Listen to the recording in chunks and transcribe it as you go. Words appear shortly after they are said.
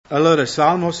Allora,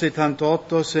 Salmo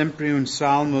 78, sempre un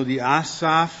salmo di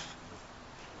Asaf,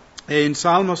 e in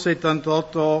Salmo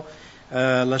 78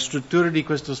 la struttura di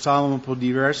questo salmo è un po'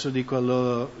 diversa di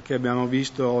quello che abbiamo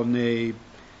visto nei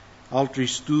altri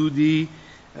studi.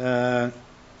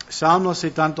 Salmo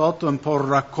 78 un po'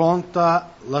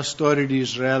 racconta la storia di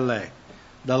Israele,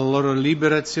 dalla loro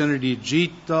liberazione di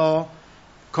Egitto,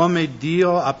 come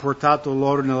Dio ha portato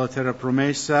loro nella terra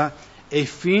promessa e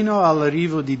fino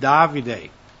all'arrivo di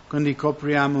Davide. Quindi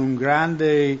copriamo un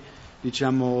grande,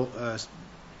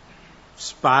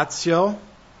 spazio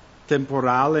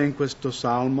temporale in questo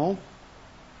salmo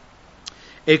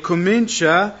e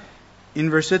comincia in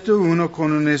versetto 1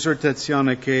 con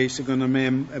un'esortazione che secondo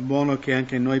me è buono che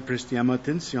anche noi prestiamo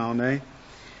attenzione.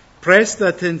 Presta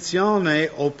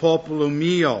attenzione, o popolo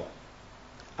mio,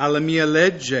 alla mia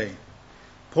legge,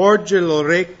 porge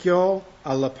l'orecchio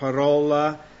alla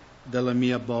parola della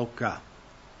mia bocca.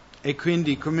 E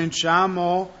quindi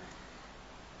cominciamo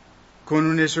con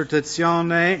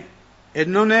un'esortazione, e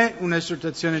non è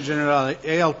un'esortazione generale,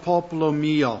 è al popolo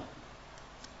mio,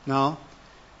 no?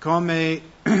 Come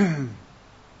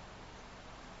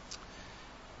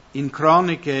in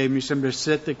Croniche, mi sembra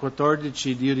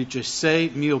 7:14, Dio dice, sei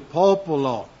mio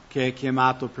popolo che è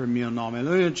chiamato per mio nome.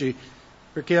 Lui dice,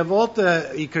 perché a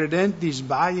volte i credenti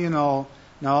sbagliano,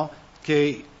 no?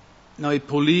 Che noi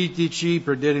politici,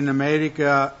 per dire in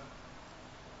America,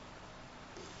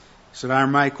 sarà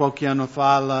ormai qualche anno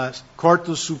fa, la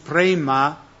Corte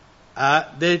Suprema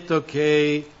ha detto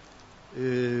che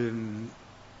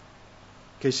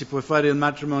si può fare il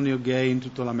matrimonio gay in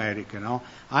tutta l'America, no?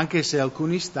 Anche se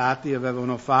alcuni stati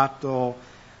avevano fatto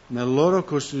nella loro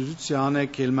Costituzione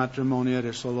che il matrimonio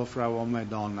era solo fra uomo e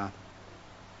donna.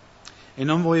 E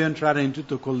non voglio entrare in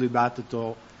tutto quel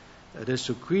dibattito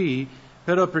adesso qui,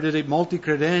 però per dire molti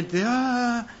credenti,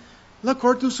 la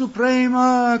Corte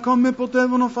Suprema, come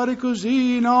potevano fare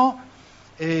così, no?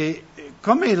 E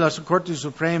come la Corte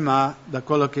Suprema, da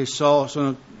quello che so,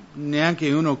 sono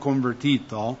neanche uno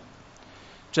convertito,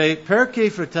 cioè perché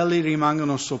i fratelli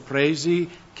rimangono sorpresi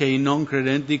che i non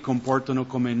credenti comportano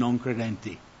come non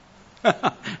credenti?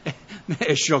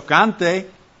 È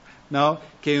scioccante, no?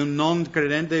 Che un non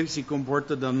credente si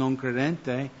comporta da non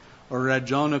credente o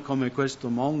ragiona come questo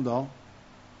mondo.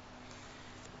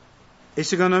 E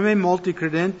secondo me molti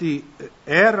credenti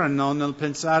errano nel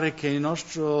pensare che il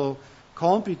nostro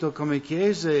compito come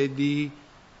Chiesa è di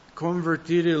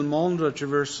convertire il mondo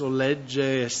attraverso leggi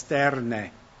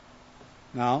esterne,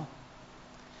 no?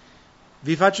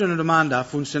 Vi faccio una domanda, ha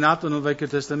funzionato nel Vecchio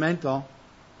Testamento?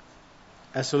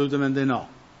 Assolutamente no.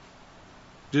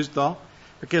 Giusto?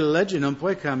 Perché la legge non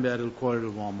può cambiare il cuore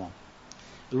dell'uomo.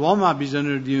 L'uomo ha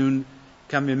bisogno di un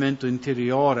cambiamento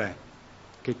interiore,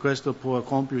 che questo può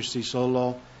compiersi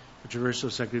solo attraverso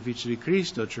il sacrificio di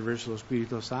Cristo, attraverso lo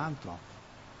Spirito Santo.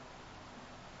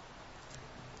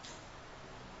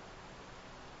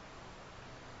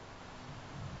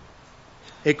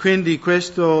 E quindi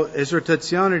questa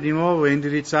esortazione di nuovo è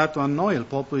indirizzata a noi, al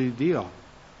popolo di Dio.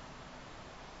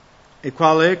 E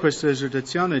qual è questa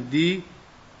esortazione? Di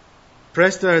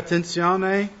prestare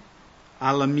attenzione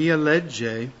alla mia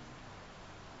legge,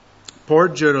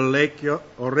 porgere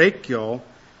orecchio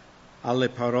alle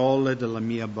parole della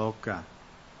mia bocca.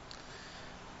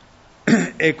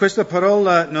 E questa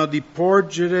parola, no, di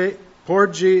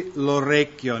porgi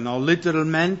l'orecchio, no?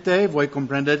 Letteralmente, voi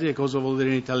comprendete che cosa vuol dire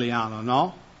in italiano,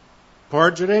 no?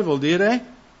 Porgere vuol dire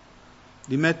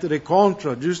di mettere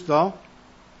contro, giusto?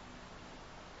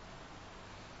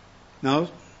 No?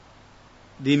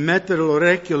 Di mettere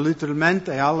l'orecchio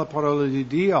letteralmente alla parola di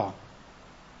Dio.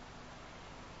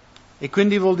 E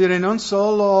quindi vuol dire non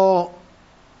solo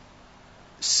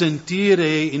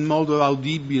sentire in modo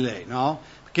audibile, no?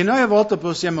 Perché noi a volte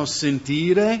possiamo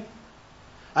sentire.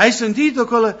 Hai sentito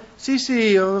quello?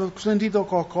 Sì, ho sentito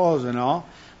qualcosa, no?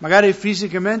 Magari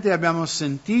fisicamente abbiamo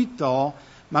sentito,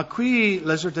 ma qui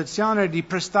l'esortazione è di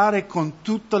prestare con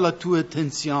tutta la tua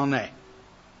attenzione.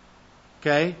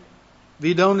 Ok?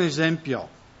 Vi do un esempio.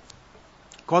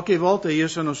 Qualche volta io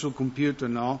sono sul computer,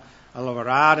 no? A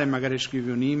lavorare, magari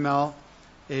scrivo un'email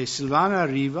e Silvana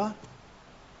arriva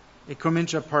e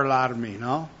comincia a parlarmi,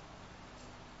 no?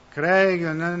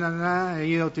 Craig, e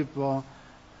io tipo,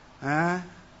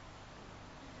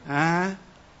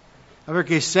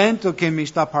 perché sento che mi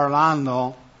sta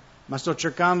parlando, ma sto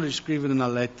cercando di scrivere una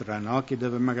lettera, no? Che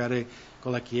deve magari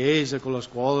con la chiesa, con la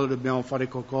scuola, dobbiamo fare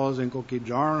qualcosa in qualche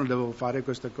giorno, devo fare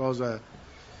questa cosa.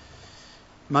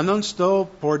 Ma non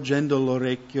sto porgendo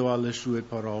l'orecchio alle sue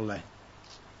parole.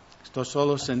 Sto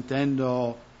solo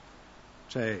sentendo,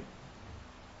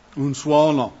 un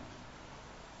suono.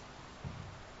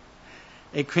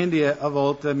 E quindi a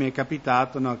volte mi è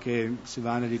capitato, no, che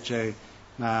Silvana dice,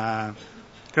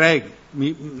 Craig,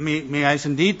 mi hai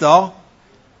sentito?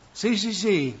 Sì.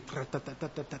 Sì.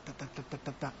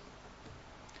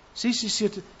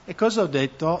 E cosa ho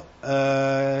detto?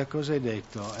 Cosa hai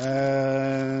detto?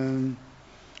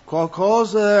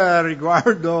 Qualcosa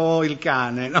riguardo il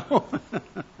cane, no?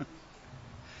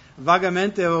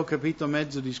 Vagamente avevo capito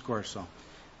mezzo discorso.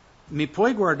 Mi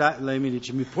puoi guardare, lei mi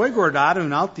dice, mi puoi guardare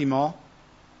un attimo?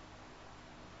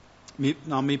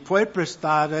 Mi puoi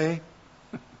prestare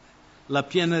la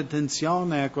piena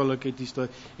attenzione a quello che ti sto...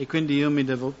 E quindi io mi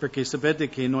devo... Perché sapete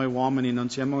che noi uomini non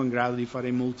siamo in grado di fare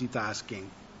multitasking.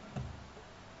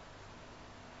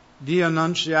 Dio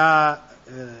non ci ha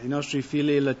i nostri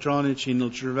fili elettronici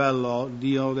nel cervello.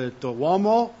 Dio ha detto,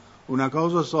 uomo, una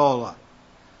cosa sola.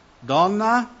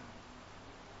 Donna,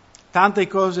 tante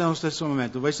cose nello stesso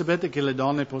momento. Voi sapete che le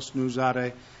donne possono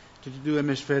usare tutti e due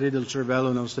emisferi del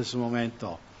cervello nello stesso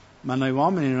momento. Ma noi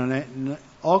uomini non è...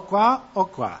 o qua o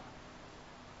qua.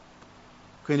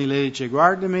 Quindi lei dice,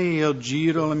 guardami, io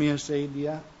giro la mia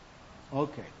sedia.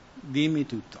 Ok, dimmi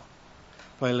tutto.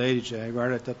 Poi lei dice,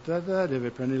 guarda,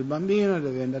 deve prendere il bambino,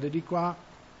 deve andare di qua.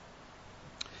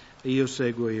 E io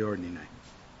seguo gli ordini.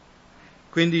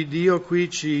 Quindi Dio qui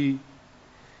ci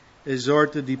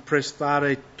esorta di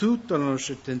prestare tutta la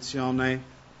nostra attenzione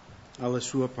alla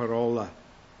sua parola.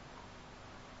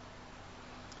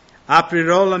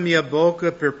 Aprirò la mia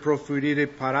bocca per proferire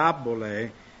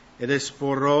parabole ed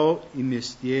esporrò i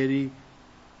misteri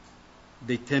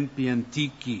dei tempi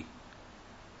antichi.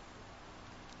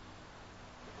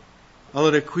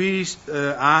 Allora qui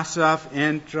Asaf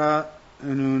entra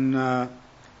in un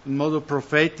modo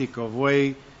profetico.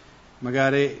 Voi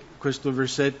magari questo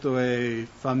versetto è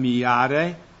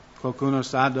familiare. Qualcuno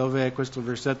sa dove è questo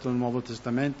versetto nel Nuovo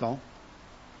Testamento?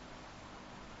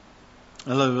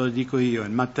 Allora ve lo dico io.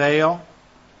 In Matteo,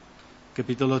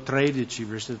 capitolo 13,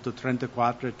 versetto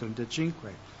 34 e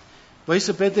 35. Voi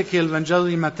sapete che il Vangelo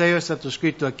di Matteo è stato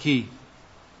scritto a chi?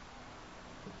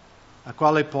 A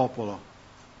quale popolo?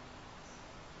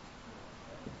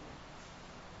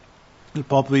 Il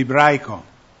popolo ebraico.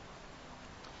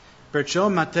 Perciò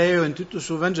Matteo in tutto il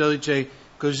suo Vangelo dice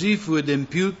così fu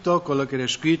adempiuto quello che era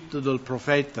scritto dal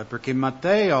profeta, perché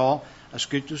Matteo ha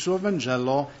scritto il suo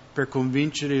Vangelo per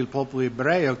convincere il popolo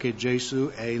ebreo che Gesù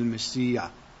è il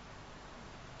Messia.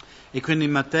 E quindi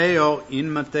in Matteo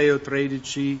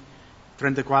 13,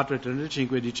 34 e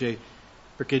 35 dice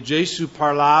perché Gesù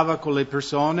parlava con le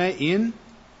persone in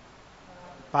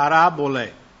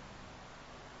parabole.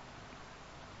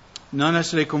 Non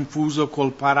essere confuso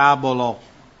col parabolo,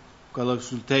 quello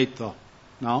sul tetto,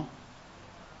 no?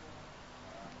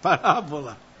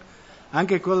 Parabola.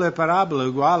 Anche quelle parabole è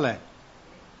uguale.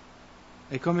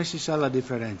 E come si sa la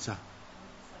differenza?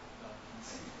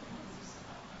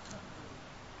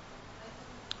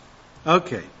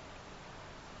 Ok.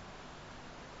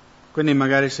 Quindi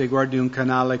magari se guardi un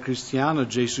canale cristiano,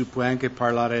 Gesù può anche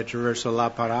parlare attraverso la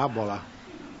parabola.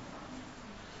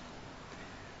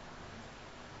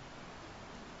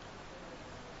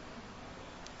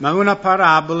 Ma una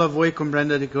parabola, voi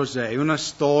comprendete cos'è? Una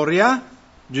storia,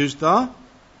 giusto?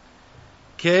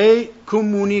 Che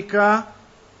comunica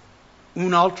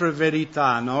un'altra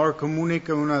verità, no? O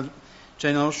comunica nel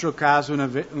nostro caso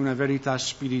una verità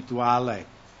spirituale.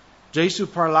 Gesù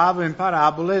parlava in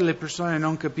parabole e le persone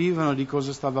non capivano di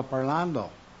cosa stava parlando.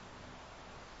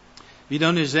 Vi do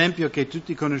un esempio che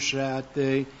tutti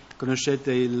conoscete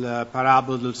il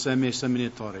parabola del seme e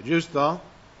seminatore, giusto?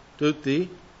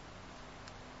 Tutti?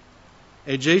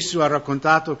 E Gesù ha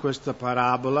raccontato questa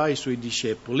parabola ai suoi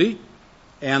discepoli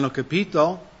e hanno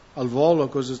capito al volo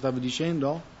cosa stava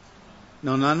dicendo?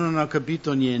 Non hanno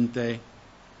capito niente.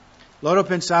 Loro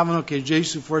pensavano che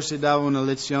Gesù forse dava una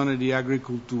lezione di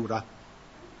agricoltura.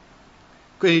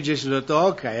 Quindi Gesù ha detto,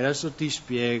 ok, adesso ti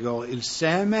spiego. Il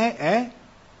seme è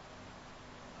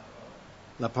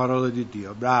la parola di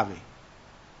Dio. Bravi.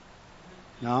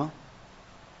 No?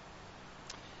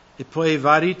 E poi i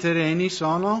vari terreni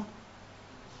sono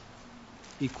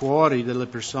i cuori delle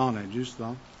persone,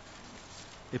 giusto?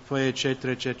 E poi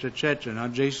eccetera, eccetera, eccetera. No?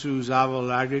 Gesù usava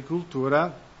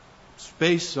l'agricoltura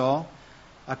spesso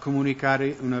a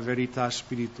comunicare una verità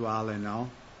spirituale, no?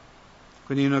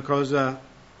 Quindi una cosa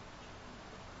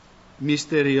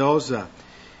misteriosa.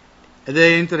 Ed è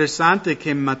interessante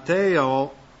che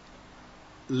Matteo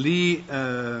lì,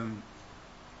 nel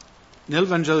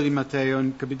Vangelo di Matteo,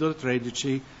 in capitolo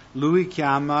 13, lui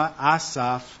chiama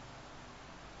Asaf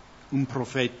un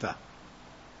profeta.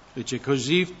 Dice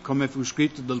così come fu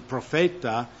scritto dal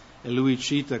profeta, e lui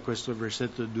cita questo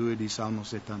versetto 2 di Salmo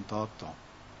 78.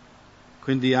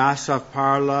 Quindi Asaf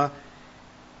parla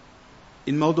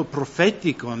in modo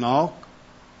profetico, no?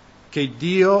 Che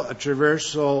Dio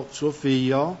attraverso suo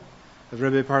figlio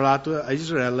avrebbe parlato a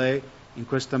Israele in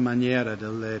questa maniera,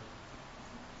 delle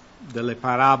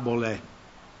parabole.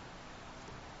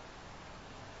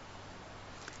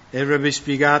 E avrebbe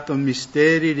spiegato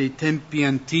misteri dei tempi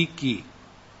antichi,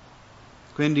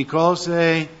 quindi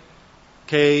cose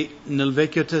che nel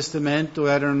Vecchio Testamento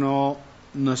erano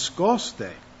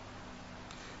nascoste.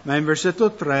 Ma in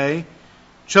versetto 3,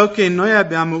 ciò che noi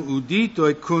abbiamo udito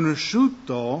e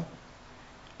conosciuto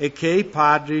e che i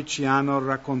padri ci hanno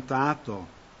raccontato.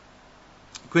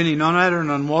 Quindi non era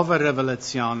una nuova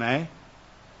rivelazione,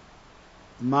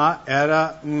 ma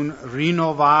era un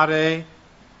rinnovare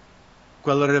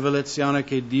quella rivelazione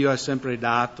che Dio ha sempre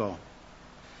dato.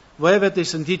 Voi avete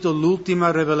sentito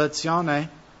l'ultima rivelazione?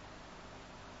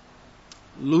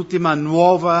 L'ultima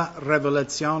nuova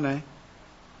rivelazione?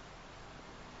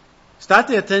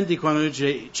 State attenti quando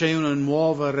c'è una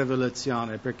nuova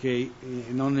rivelazione, perché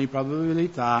in ogni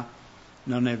probabilità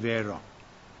non è vero.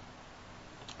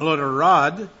 Allora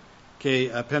Rod, che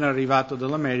è appena arrivato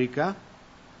dall'America,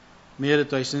 mi ha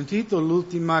detto: hai sentito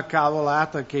l'ultima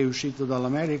cavolata che è uscita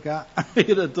dall'America?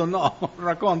 Io ho detto: no,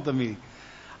 raccontami.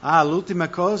 L'ultima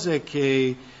cosa è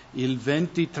che il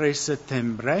 23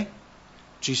 settembre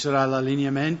ci sarà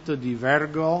l'allineamento di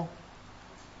Vergo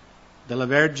della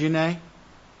Vergine.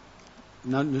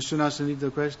 No, nessuno ha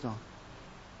sentito questo?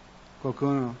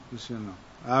 Qualcuno? Nessuno?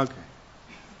 Ok.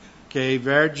 Che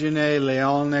Vergine e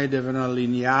Leone devono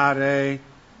allineare.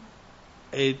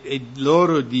 E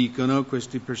loro dicono,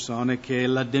 queste persone, che è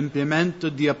l'adempimento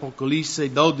di Apocalisse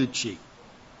 12,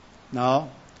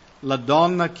 no? La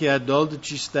donna che ha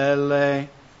 12 stelle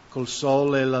col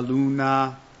sole e la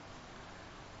luna,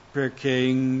 perché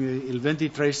il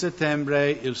 23 settembre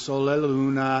il sole e la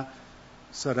luna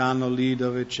saranno lì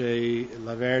dove c'è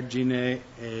la Vergine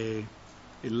e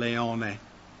il Leone.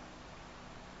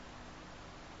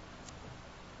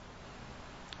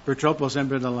 Purtroppo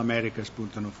sempre dall'America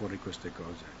spuntano fuori queste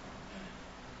cose.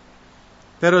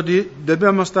 Però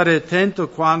dobbiamo stare attenti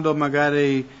quando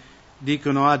magari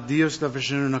dicono: Dio sta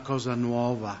facendo una cosa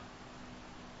nuova.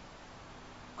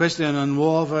 Questa è una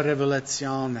nuova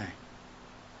rivelazione.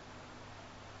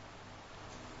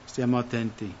 Stiamo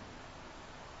attenti.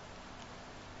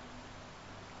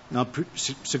 No,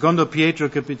 secondo Pietro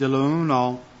capitolo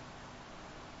 1,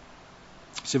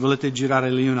 se volete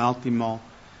girare lì un attimo,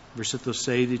 versetto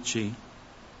 16.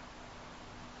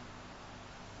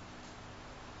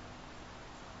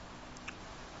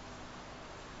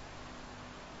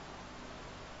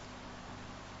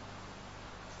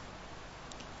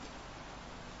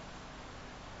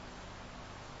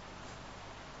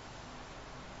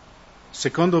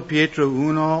 Secondo Pietro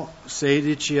 1,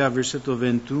 16 a versetto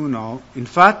 21,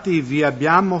 infatti vi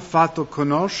abbiamo fatto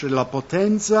conoscere la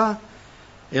potenza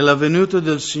e la venuta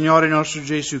del Signore nostro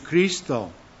Gesù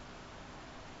Cristo.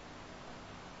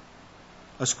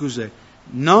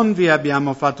 Non vi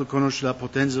abbiamo fatto conoscere la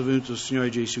potenza e la venuta del Signore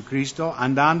Gesù Cristo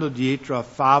andando dietro a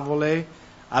favole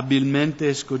abilmente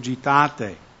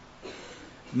escogitate,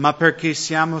 ma perché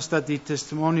siamo stati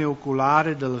testimoni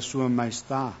oculari della sua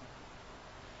maestà.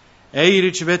 Egli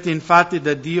ricevette infatti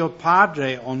da Dio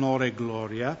Padre onore e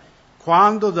gloria,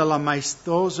 quando dalla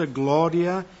maestosa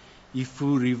gloria gli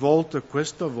fu rivolta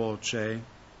questa voce: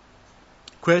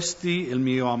 questi è il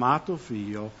mio amato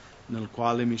figlio, nel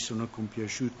quale mi sono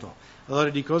compiaciuto. Allora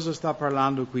di cosa sta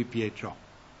parlando qui Pietro?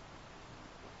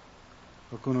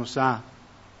 Qualcuno sa?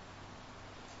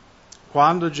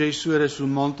 Quando Gesù era sul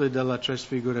monte della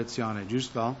trasfigurazione,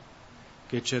 giusto?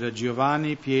 Che c'era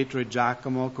Giovanni, Pietro e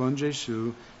Giacomo con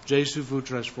Gesù. Gesù fu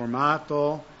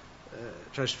trasformato,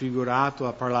 trasfigurato,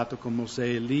 ha parlato con Mosè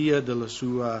e Elia della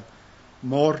sua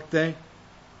morte,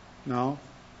 no?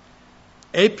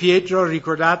 E Pietro,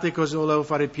 ricordate cosa voleva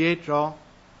fare Pietro?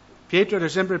 Pietro era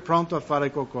sempre pronto a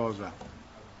fare qualcosa.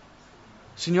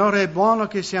 Signore, è buono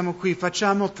che siamo qui,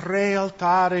 facciamo 3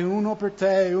 altari, uno per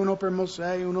te, uno per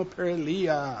Mosè, uno per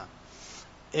Elia.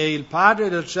 E il Padre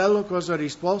del cielo cosa ha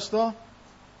risposto?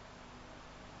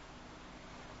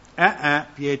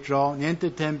 Pietro,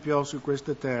 niente tempio su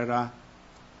questa terra.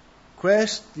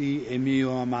 Questi è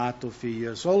mio amato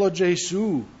figlio. Solo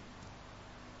Gesù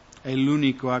è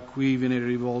l'unico a cui viene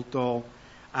rivolto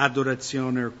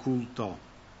adorazione e culto.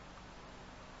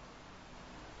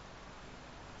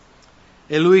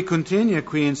 E lui continua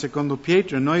qui in secondo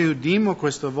Pietro: noi udimmo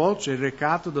questa voce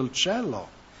recata dal cielo,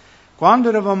 quando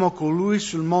eravamo con lui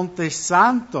sul Monte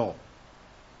Santo.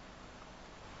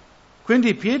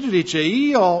 Quindi Pietro dice: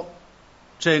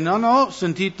 non ho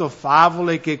sentito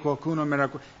favole che qualcuno mi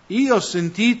racconta. Io ho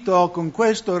sentito con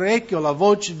questo orecchio la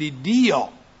voce di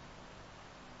Dio.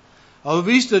 Ho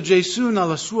visto Gesù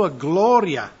nella sua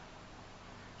gloria.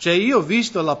 Cioè io ho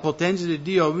visto la potenza di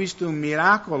Dio, ho visto un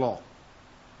miracolo.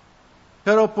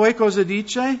 Però poi cosa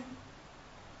dice?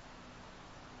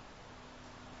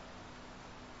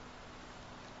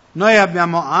 Noi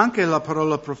abbiamo anche la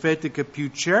parola profetica più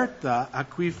certa a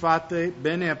cui fate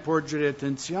bene a porgere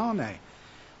attenzione,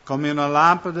 come una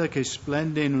lampada che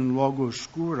splende in un luogo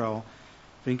oscuro,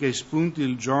 finché spunti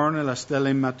il giorno e la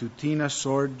stella mattutina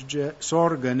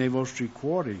sorga nei vostri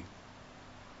cuori.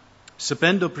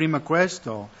 Sapendo prima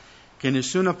questo, che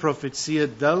nessuna profezia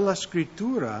della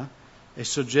Scrittura è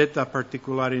soggetta a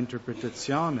particolare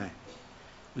interpretazione.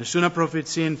 Nessuna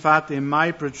profezia infatti è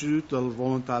mai proceduta dalla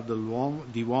volontà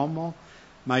di uomo,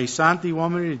 ma i santi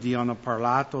uomini di Dio hanno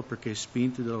parlato perché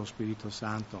spinti dallo Spirito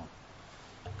Santo.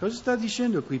 Cosa sta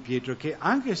dicendo qui Pietro? Che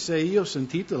anche se io ho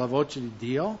sentito la voce di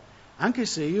Dio, anche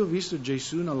se io ho visto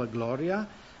Gesù nella gloria,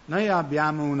 noi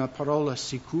abbiamo una parola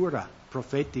sicura,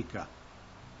 profetica.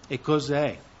 E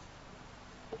cos'è?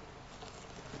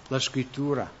 La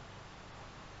Scrittura.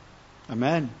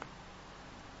 Amen.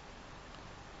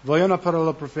 Vuoi una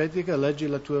parola profetica? Leggi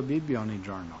la tua Bibbia ogni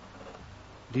giorno.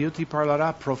 Dio ti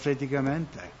parlerà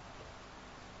profeticamente.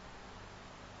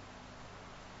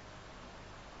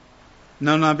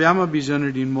 Non abbiamo bisogno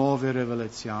di nuove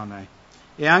rivelazioni.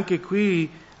 E anche qui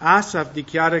Asaf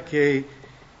dichiara che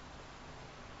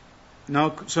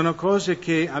sono cose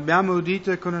che abbiamo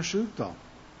udito e conosciuto.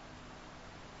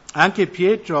 Anche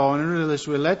Pietro in una delle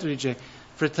sue lettere dice: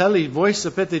 fratelli, voi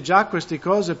sapete già queste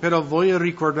cose, però voglio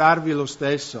ricordarvi lo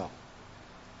stesso.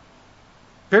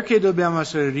 Perché dobbiamo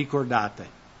essere ricordate?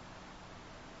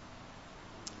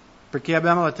 Perché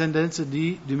abbiamo la tendenza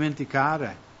di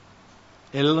dimenticare.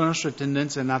 È la nostra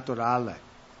tendenza naturale.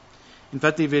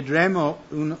 Infatti vedremo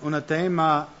un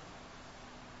tema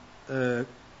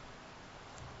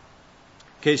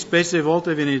che spesse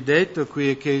volte viene detto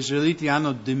qui, è che gli israeliti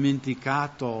hanno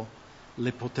dimenticato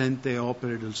le potenti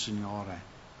opere del Signore.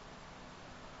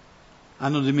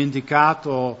 Hanno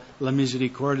dimenticato la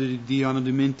misericordia di Dio, hanno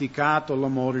dimenticato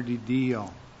l'amore di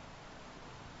Dio.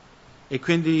 E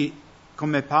quindi,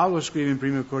 come Paolo scrive in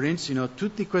 1 Corinzi,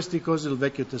 tutte queste cose del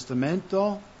Vecchio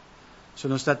Testamento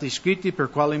sono state scritte per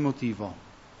quale motivo?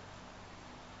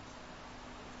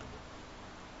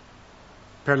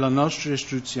 Per la nostra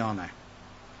istruzione.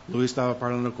 Lui stava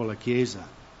parlando con la Chiesa.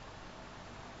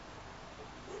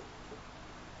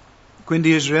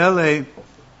 Quindi Israele,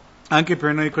 anche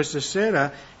per noi questa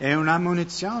sera, è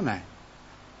un'ammonizione.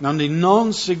 Di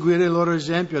non seguire il loro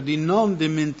esempio, di non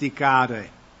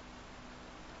dimenticare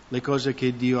le cose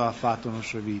che Dio ha fatto nella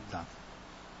nostra vita.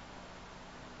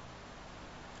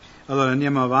 Allora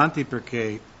andiamo avanti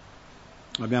perché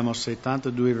abbiamo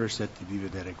 72 versetti di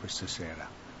vedere questa sera.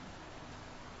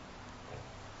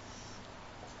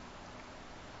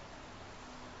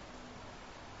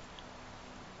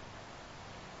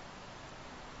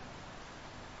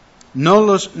 Non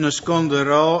lo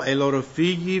nasconderò ai loro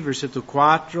figli, versetto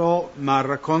 4, ma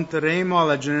racconteremo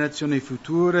alla generazione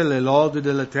futura le lodi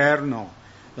dell'Eterno,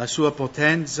 la sua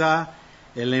potenza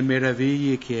e le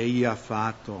meraviglie che Egli ha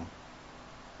fatto.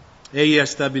 Egli ha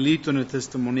stabilito una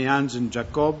testimonianza in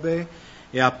Giacobbe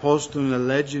e ha posto una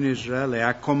legge in Israele,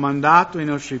 ha comandato ai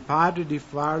nostri padri di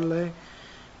farle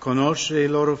conoscere ai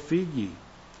loro figli,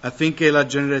 affinché la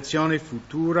generazione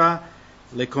futura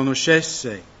le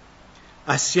conoscesse,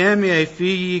 assieme ai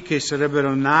figli che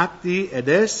sarebbero nati, ed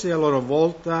essi a loro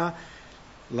volta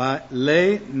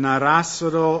le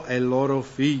narrassero ai loro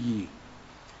figli,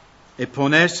 e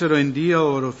ponessero in Dio la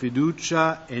loro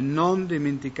fiducia e non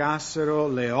dimenticassero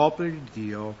le opere di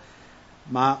Dio,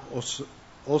 ma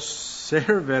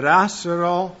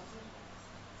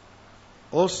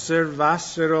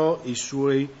osservassero i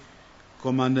suoi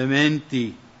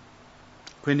comandamenti.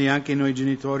 Quindi anche noi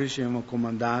genitori siamo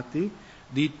comandati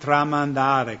di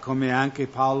tramandare, come anche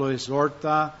Paolo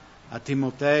esorta a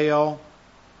Timoteo: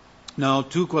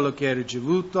 tu quello che hai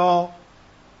ricevuto,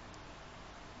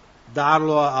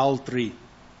 darlo a altri.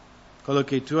 Quello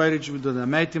che tu hai ricevuto da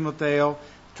me, Timoteo,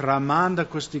 tramanda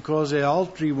queste cose a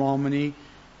altri uomini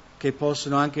che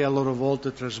possono anche a loro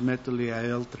volta trasmetterli a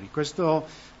altri. Questo,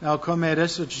 come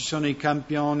adesso ci sono i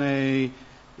campioni,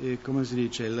 come si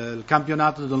dice, il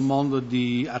campionato del mondo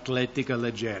di atletica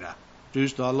leggera.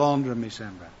 Giusto? A Londra mi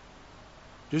sembra.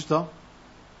 Giusto?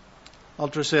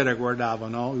 L'altra sera guardavo,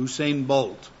 Usain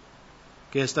Bolt,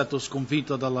 che è stato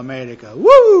sconfitto dall'America.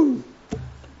 Woo!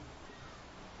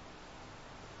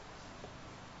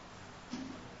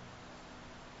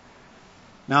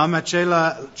 No, ma c'è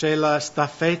la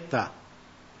staffetta.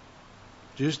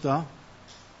 Giusto?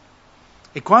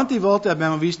 E quante volte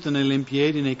abbiamo visto nelle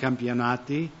Olimpiadi, nei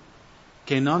campionati,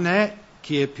 che non è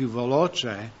chi è più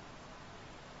veloce,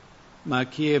 ma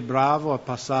chi è bravo a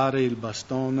passare il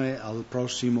bastone al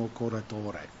prossimo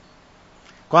corridore.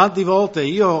 Quante volte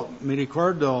io mi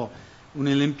ricordo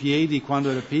un'Olimpiadi Olimpiadi quando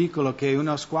ero piccolo che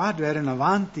una squadra era in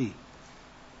avanti,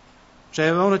 cioè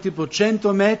avevano tipo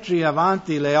 100 metri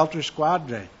avanti le altre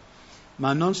squadre,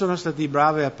 ma non sono stati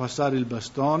bravi a passare il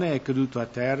bastone, è caduto a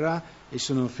terra e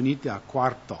sono finiti a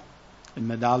quarto, in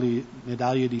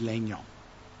medaglie di legno.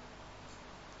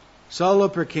 Solo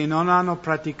perché non hanno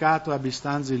praticato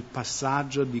abbastanza il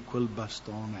passaggio di quel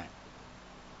bastone.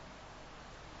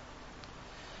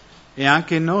 E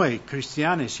anche noi,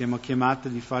 cristiani, siamo chiamati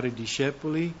di fare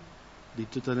discepoli di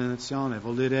tutta la nazione.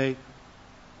 Vuol dire,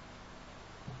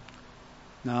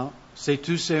 no? Se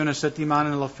tu sei una settimana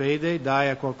nella fede, dai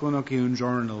a qualcuno che è un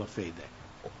giorno nella fede.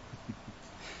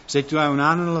 Se tu hai un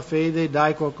anno nella fede,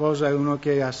 dai qualcosa a uno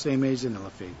che ha 6 mesi nella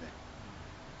fede.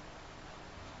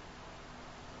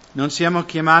 Non siamo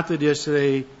chiamati di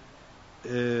essere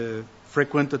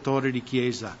frequentatori di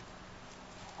chiesa.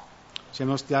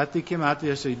 Siamo stati chiamati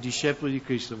ad essere discepoli di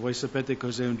Cristo. Voi sapete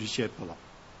cos'è un discepolo?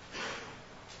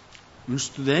 Un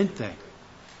studente.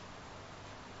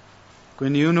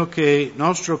 Quindi uno che il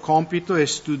nostro compito è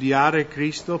studiare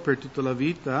Cristo per tutta la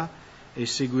vita e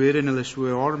seguire nelle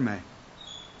sue orme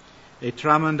e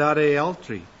tramandare agli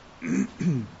altri.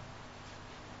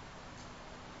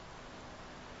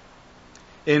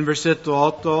 E in versetto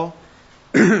 8,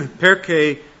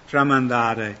 perché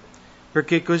tramandare?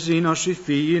 Perché così i nostri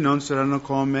figli non saranno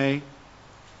come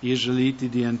gli israeliti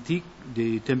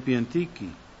di tempi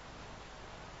antichi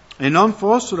e non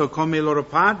fossero come i loro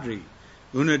padri,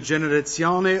 una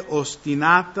generazione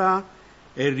ostinata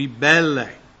e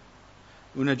ribelle,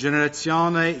 una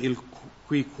generazione il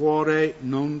cui cuore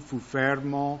non fu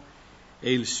fermo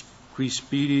e il cui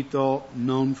spirito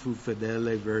non fu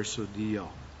fedele verso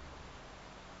Dio.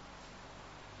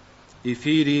 I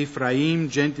figli di Efraim,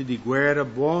 gente di guerra,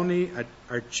 buoni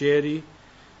arcieri,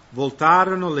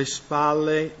 voltarono le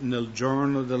spalle nel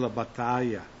giorno della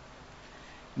battaglia.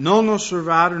 Non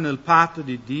osservarono il patto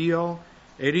di Dio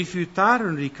e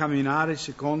rifiutarono di camminare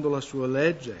secondo la sua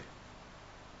legge.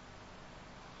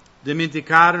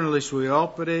 Dimenticarono le sue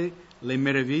opere, le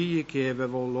meraviglie che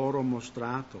aveva loro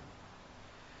mostrato.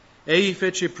 Egli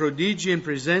fece prodigi in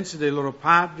presenza dei loro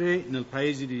padri nel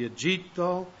paese di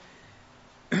Egitto,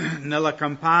 nella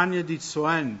campagna di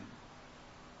Zoan,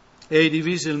 e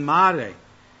divise il mare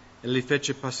e li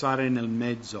fece passare nel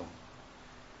mezzo.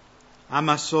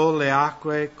 Ammassò le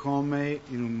acque come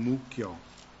in un mucchio.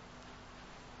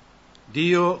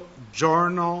 Dio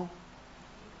giorno.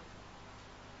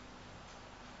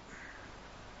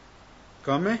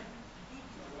 Come?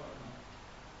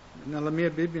 Nella mia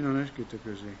Bibbia non è scritto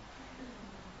così.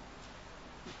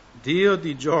 Dio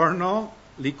di giorno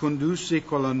li condusse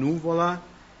con la nuvola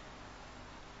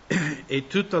e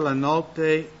tutta la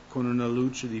notte con una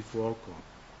luce di fuoco.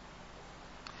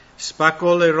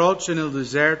 Spaccò le rocce nel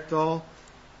deserto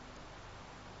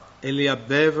e li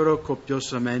abbevero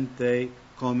copiosamente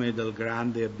come del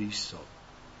grande abisso.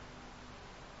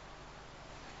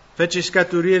 Fece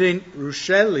scaturire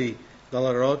ruscelli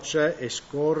dalla roccia e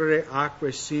scorrere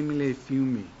acque simili ai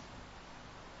fiumi.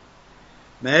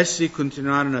 Ma essi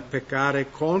continuarono a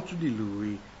peccare contro di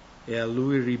lui e a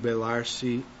lui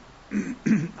ribellarsi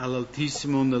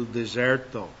all'Altissimo nel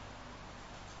deserto.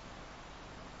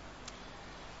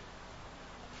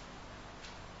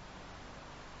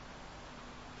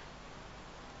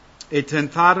 E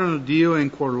tentarono Dio in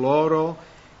cuor loro,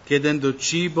 chiedendo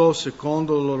cibo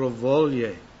secondo le loro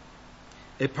voglie.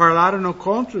 E parlarono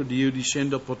contro Dio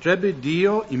dicendo: potrebbe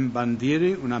Dio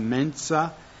imbandire una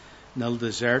mensa nel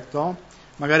deserto?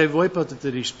 Magari voi potete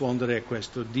rispondere a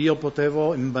questo. Dio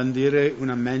poteva imbandire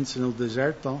una mensa nel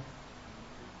deserto?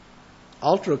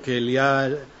 Altro che li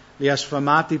ha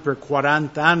sfamati per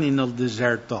 40 anni nel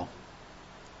deserto.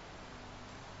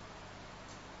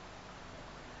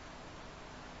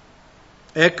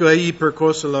 Ecco, egli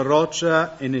percorse la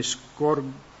roccia e ne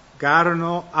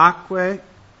scorgarono acque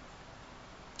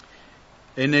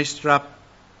e ne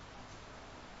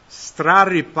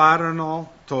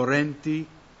strariparono torrenti.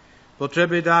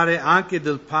 Potrebbe dare anche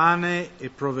del pane e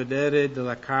provvedere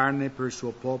della carne per il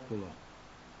suo popolo.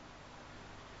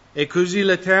 E così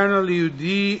l'Eterno li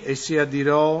udì e si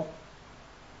adirò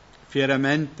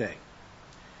fieramente.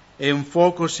 E un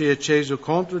fuoco si è acceso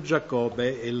contro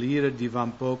Giacobbe e l'ira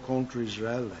divampò contro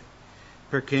Israele,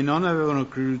 perché non avevano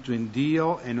creduto in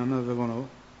Dio e non avevano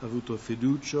avuto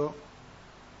fiducia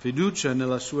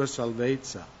nella sua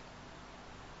salvezza.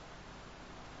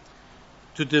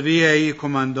 Tuttavia egli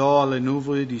comandò alle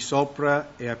nuvole di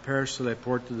sopra e aperse le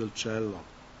porte del cielo.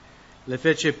 Le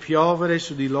fece piovere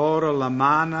su di loro la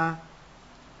manna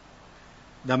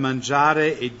da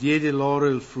mangiare e diede loro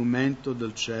il frumento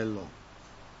del cielo.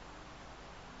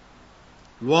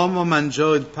 L'uomo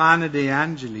mangiò il pane degli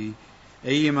angeli,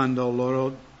 egli mandò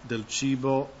loro del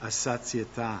cibo a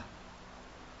sazietà.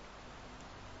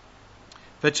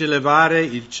 Fece levare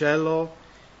il cielo,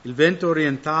 il vento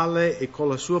orientale e con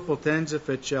la sua potenza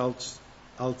fece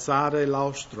alzare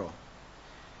l'austro.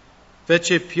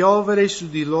 Fece piovere su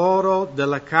di loro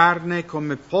della carne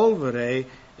come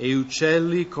polvere e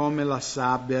uccelli come la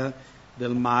sabbia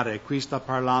del mare. Qui sta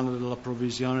parlando della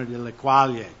provvisione delle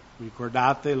quaglie.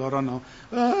 Ricordate? Loro hanno,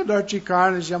 darci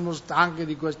carne, siamo stanchi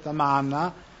di questa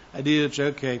manna. E Dio dice,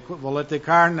 ok, volete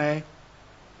carne?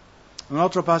 Un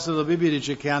altro passo della Bibbia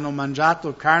dice che hanno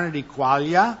mangiato carne di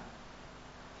quaglia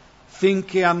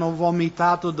finché hanno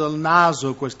vomitato dal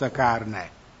naso questa carne.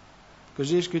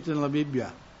 Così è scritto nella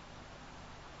Bibbia.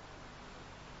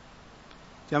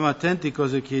 Stiamo attenti a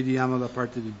cosa chiediamo da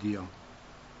parte di Dio.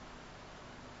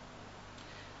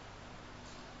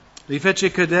 Li fece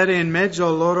cadere in mezzo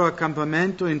al loro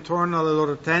accampamento intorno alle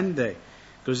loro tende.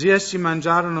 Così essi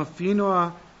mangiarono fino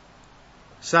a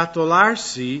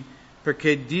satolarsi,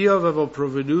 perché Dio aveva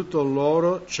provveduto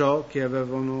loro ciò che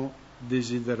avevano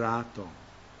desiderato.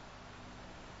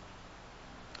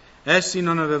 Essi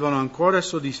non avevano ancora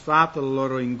soddisfatto la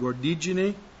loro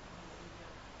ingordigia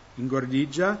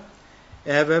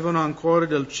e avevano ancora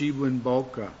del cibo in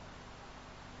bocca.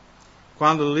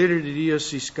 Quando l'ira di Dio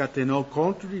si scatenò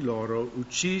contro di loro,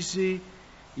 uccisi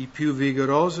i più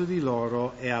vigorosi di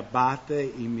loro e abbatte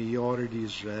i migliori di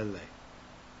Israele.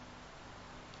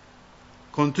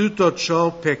 Con tutto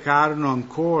ciò peccarono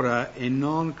ancora e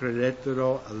non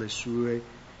credettero alle sue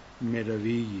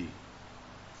meraviglie.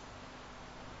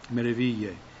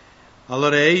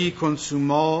 Allora egli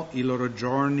consumò i loro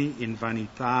giorni in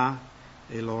vanità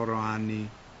e i loro anni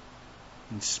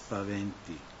in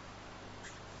spaventi.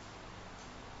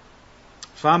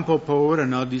 Fa un po' paura,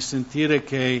 no, di sentire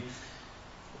che,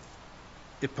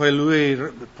 e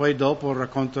poi dopo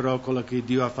racconterò quello che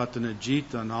Dio ha fatto in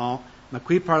Egitto, no? Ma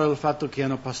qui parla del fatto che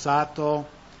hanno passato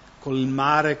col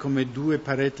mare come due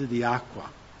pareti di acqua.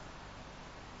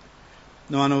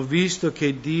 No, hanno visto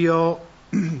che Dio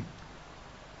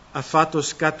ha fatto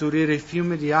scaturire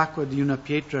fiumi di acqua di una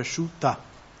pietra asciutta.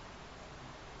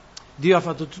 Dio ha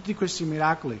fatto tutti questi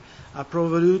miracoli, ha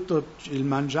provveduto il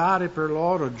mangiare per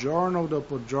loro giorno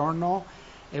dopo giorno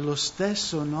e lo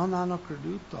stesso non hanno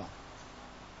creduto.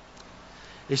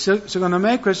 E secondo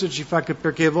me questo ci fa che,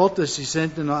 perché a volte si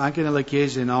sentono anche nelle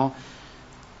chiese, no?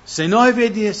 Se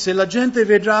la gente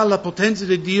vedrà la potenza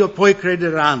di Dio, poi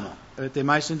crederanno. Avete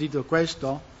mai sentito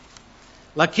questo?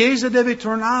 La Chiesa deve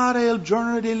tornare al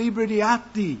giorno dei libri di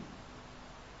Atti.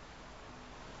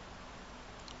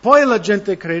 Poi la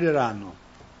gente crederanno.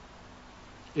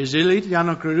 Gli israeliti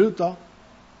hanno creduto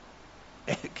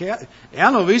e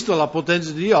hanno visto la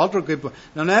potenza di Dio, altro che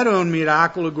non era un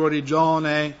miracolo,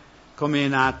 guarigione come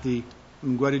in Atti,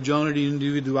 un guarigione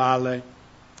individuale.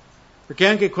 Perché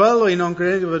anche quello i non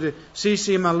credenti vuol dire,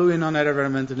 sì, ma lui non era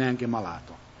veramente neanche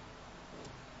malato.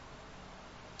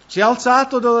 Si è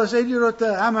alzato dalla sedia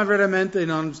rotella, ma veramente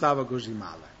non stava così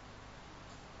male.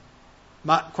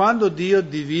 Ma quando Dio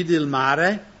divide il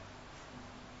mare,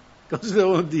 cosa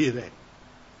devono dire?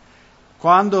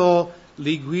 Quando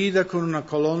li guida con una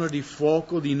colonna di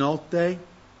fuoco di notte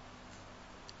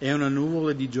e una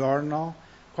nuvola di giorno,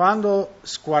 quando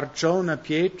squarciò una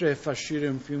pietra e fa uscire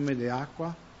un fiume di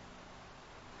acqua?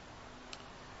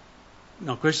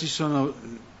 No, questi sono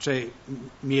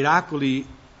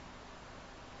miracoli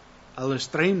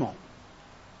all'estremo.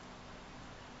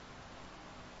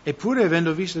 Eppure,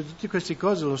 avendo visto tutte queste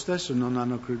cose, lo stesso non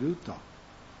hanno creduto.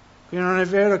 Quindi non è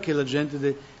vero che la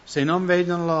gente, se non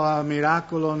vedono il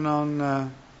miracolo,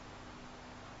 non...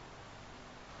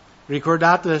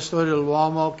 Ricordate la storia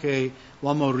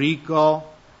dell'uomo ricco,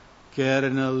 che era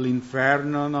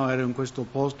nell'inferno, no? Era in questo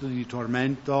posto di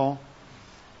tormento.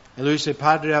 E lui disse,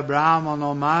 padre Abramo,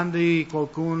 no, mandi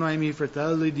qualcuno ai miei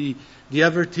fratelli di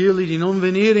avvertirli di non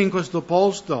venire in questo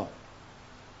posto.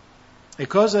 E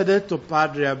cosa ha detto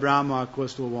padre Abramo a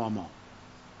questo uomo?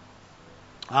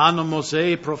 Hanno Mosè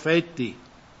e i profeti.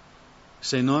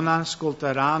 Se non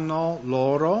ascolteranno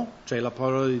loro, cioè la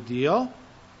parola di Dio,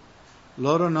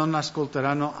 loro non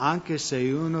ascolteranno anche se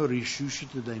uno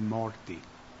risuscita dai morti.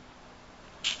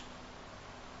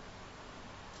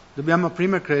 Dobbiamo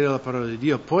prima credere alla parola di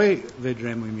Dio, poi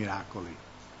vedremo i miracoli.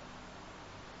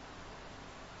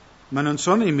 Ma non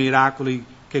sono i miracoli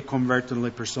che convertono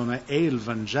le persone, è il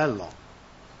Vangelo.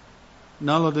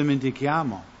 Non lo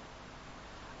dimentichiamo.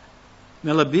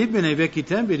 Nella Bibbia, nei vecchi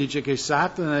tempi, dice che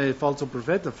Satana e il falso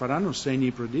profeta faranno segni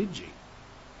e prodigi.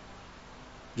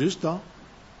 Giusto?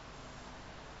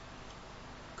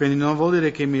 Quindi non vuol dire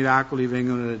che i miracoli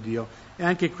vengono da Dio. E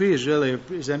anche qui Israele è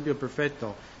l'esempio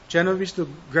perfetto. Ci hanno visto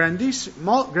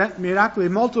miracoli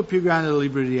molto più grandi del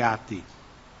libro di Atti.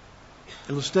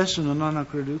 E lo stesso non hanno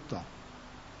creduto.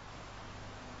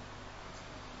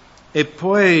 E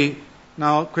poi,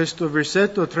 no, questo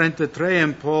versetto 33 è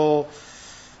un po'...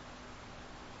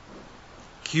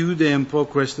 chiude un po'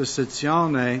 questa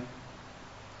sezione.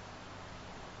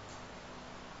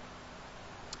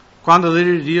 Quando l'ira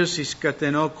di Dio si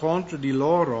scatenò contro di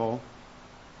loro,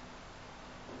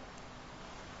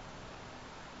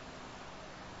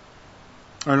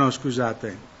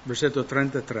 versetto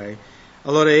 33.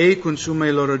 Allora egli consuma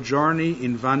i loro giorni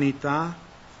in vanità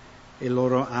e i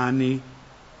loro anni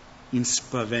in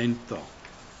spavento.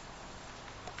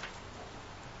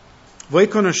 Voi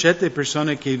conoscete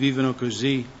persone che vivono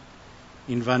così,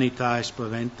 in vanità e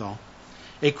spavento?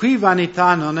 E qui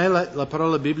vanità non è la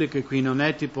parola biblica, qui non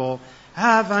è tipo,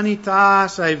 vanità,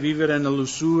 sai, vivere nella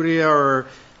lussuria, o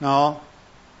no,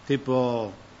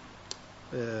 tipo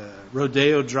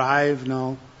Rodeo Drive,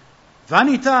 no?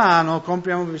 Vanità, no?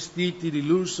 Compriamo vestiti di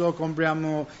lusso,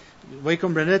 voi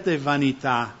comprendete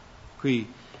vanità qui.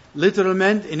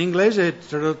 Letteralmente in inglese è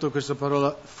tradotto questa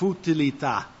parola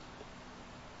futilità.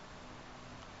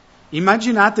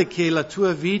 Immaginate che la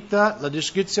tua vita, la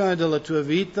descrizione della tua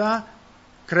vita,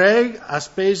 Craig ha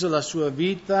speso la sua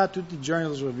vita, tutti i giorni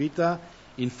della sua vita,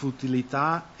 in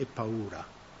futilità e paura.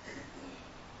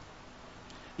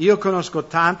 Io conosco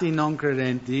tanti non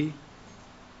credenti,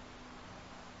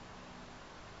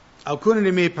 alcuni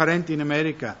dei miei parenti in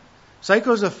America. Sai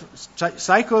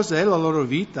cos'è la loro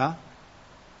vita?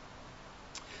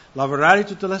 Lavorare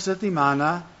tutta la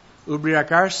settimana,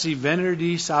 ubriacarsi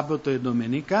venerdì, sabato e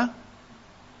domenica,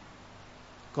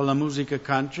 con la musica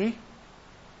country,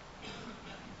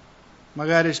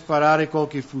 magari sparare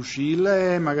qualche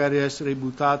fucile, magari essere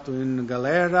buttato in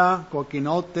galera qualche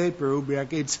notte per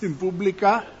ubriachezza in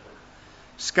pubblica,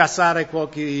 scassare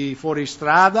qualche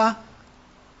fuoristrada.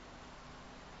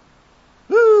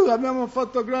 Abbiamo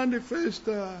fatto grande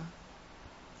festa.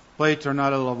 Poi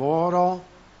tornare al lavoro,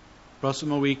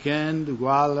 prossimo weekend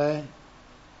uguale.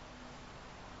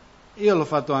 Io l'ho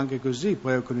fatto anche così,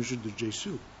 poi ho conosciuto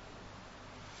Gesù.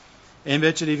 E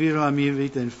invece di vivere la mia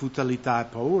vita in futilità e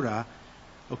paura,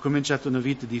 ho cominciato una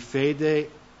vita di fede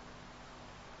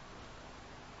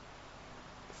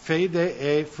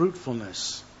e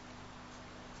fruitfulness.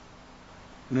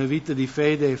 Una vita di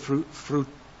fede e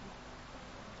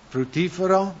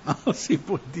fruttifero? Non si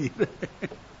può dire.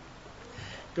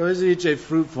 Come si dice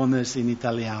fruitfulness in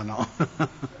italiano?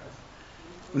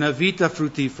 Una vita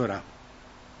fruttifera.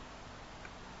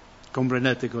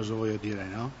 Comprendete cosa voglio dire,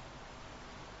 no?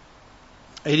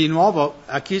 E di nuovo,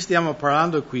 a chi stiamo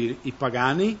parlando qui? I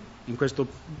pagani, in questo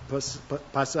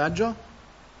passaggio?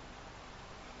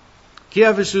 Chi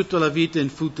ha vissuto la vita in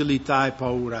futilità e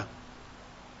paura?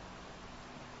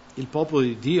 Il popolo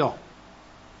di Dio.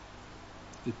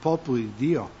 Il popolo di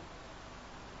Dio.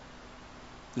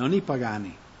 Non i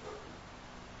pagani.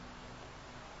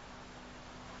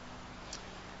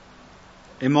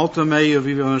 È molto meglio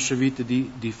vivere una sua vita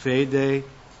di fede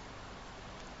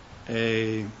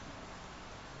e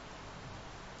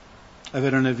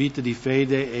avere una vita di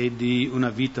fede e di una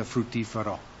vita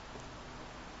fruttifera.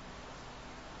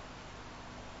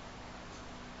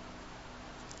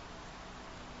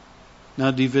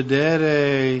 No, di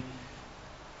vedere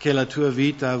che la tua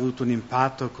vita ha avuto un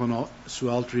impatto su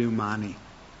altri umani.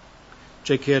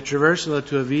 Cioè che attraverso la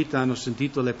tua vita hanno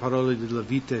sentito le parole della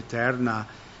vita eterna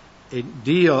e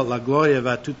Dio, la gloria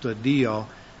va tutta a Dio,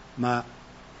 ma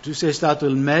tu sei stato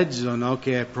il mezzo, no,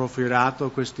 che ha proferato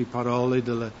queste parole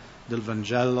del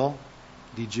Vangelo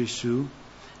di Gesù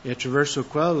e attraverso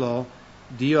quello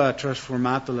Dio ha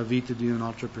trasformato la vita di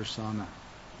un'altra persona.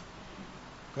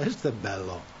 Questo è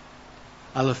bello.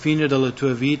 Alla fine della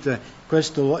tua vita,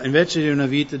 questo invece di una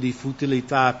vita di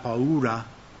futilità e paura,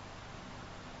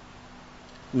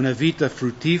 una vita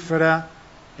fruttifera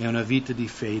e una vita di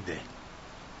fede.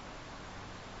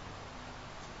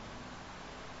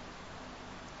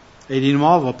 E di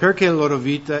nuovo, perché la loro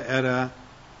vita era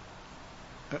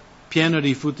piena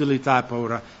di futilità e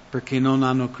paura? Perché non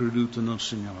hanno creduto nel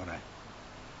Signore.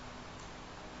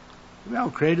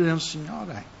 Dobbiamo credere nel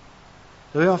Signore.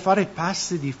 Dobbiamo fare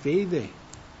passi di fede.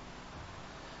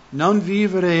 Non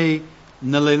vivere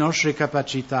nelle nostre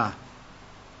capacità.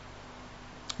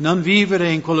 Non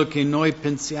vivere in quello che noi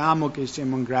pensiamo che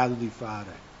siamo in grado di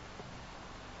fare.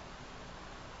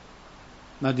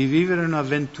 ma di vivere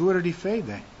un'avventura di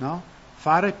fede, no?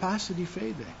 Fare passi di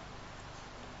fede.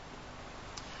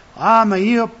 Ah, ma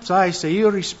io, sai, se io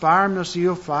risparmio, se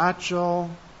io faccio,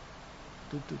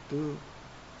 tu.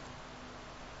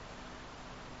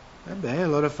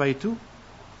 Allora fai tu.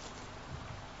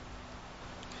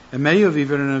 È meglio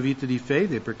vivere una vita di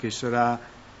fede perché sarà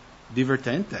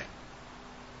divertente.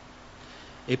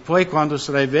 E poi quando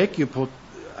sarai vecchio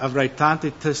avrai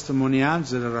tante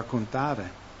testimonianze da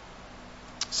raccontare.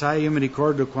 Sai, io mi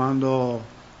ricordo quando,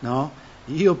 no?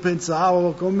 Io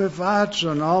pensavo come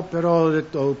faccio, no? Però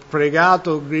ho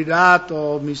pregato, ho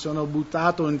gridato, mi sono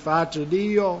buttato in faccia a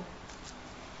Dio.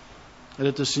 Ho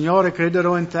detto, Signore,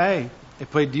 crederò in te. E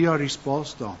poi Dio ha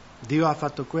risposto. Dio ha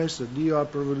fatto questo, Dio ha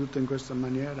provveduto in questa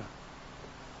maniera.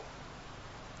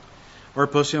 Ora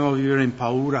possiamo vivere in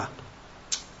paura.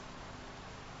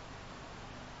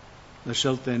 La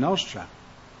scelta è nostra.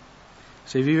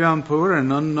 Se viviamo in paura,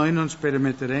 noi non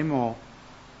sperimenteremo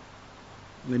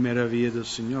le meraviglie del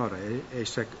Signore, è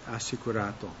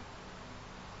assicurato.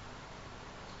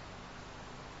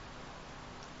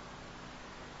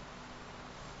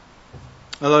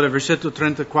 Allora, versetto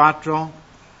 34.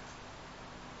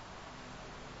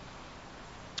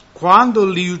 Quando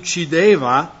li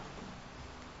uccideva,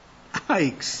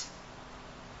 Aix.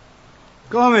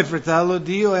 Come, fratello?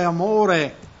 Dio è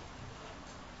amore.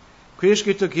 Qui è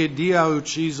scritto che Dio ha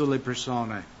ucciso le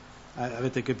persone.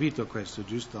 Avete capito questo,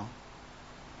 giusto?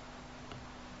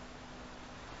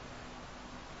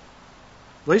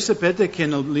 Voi sapete che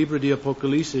nel libro di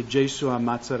Apocalisse Gesù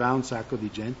ammazzerà un sacco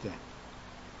di gente.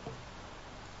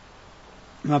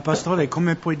 Ma pastore,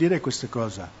 come puoi dire questa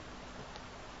cosa?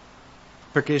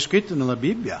 Perché è scritto nella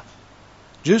Bibbia,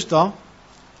 giusto?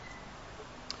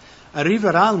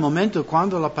 Arriverà il momento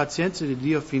quando la pazienza di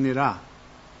Dio finirà.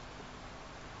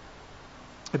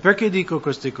 E perché dico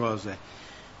queste cose?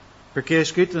 Perché è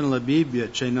scritto nella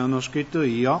Bibbia, cioè non ho scritto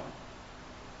io.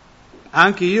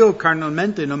 Anche io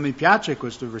carnalmente non mi piace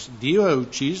questo versetto. Dio ha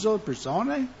ucciso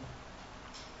persone?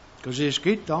 Così è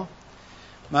scritto?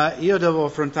 Ma io devo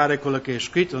affrontare quello che è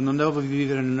scritto, non devo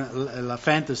vivere nella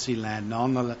Fantasyland, no?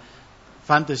 Nella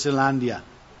Fantasylandia.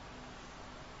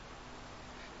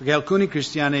 Perché alcuni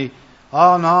cristiani,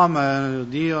 oh no, ma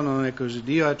Dio non è così,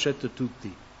 Dio accetta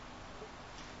tutti.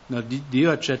 No,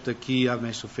 Dio accetta chi ha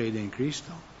messo fede in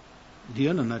Cristo.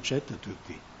 Dio non accetta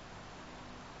tutti.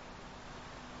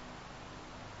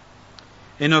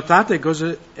 E notate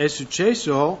cosa è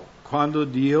successo quando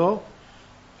Dio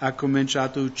ha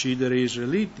cominciato a uccidere gli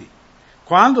israeliti.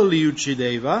 Quando li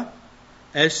uccideva,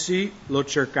 essi lo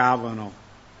cercavano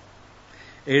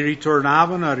e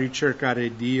ritornavano a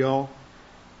ricercare Dio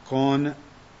con,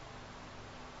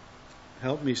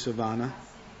 help me Savannah,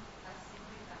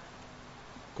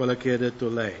 quella che ha detto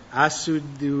lei,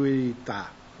 assiduità.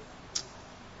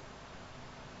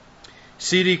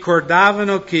 Si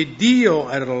ricordavano che Dio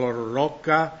era la loro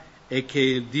rocca e che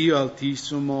il Dio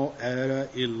Altissimo era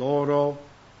il loro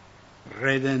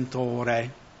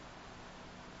Redentore.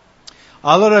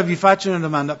 Allora vi faccio una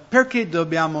domanda, perché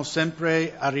dobbiamo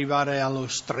sempre arrivare allo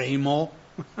estremo,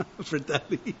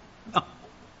 fratelli? No.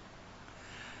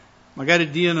 Magari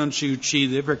Dio non ci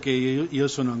uccide perché io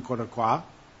sono ancora qua,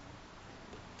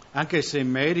 anche se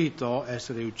merito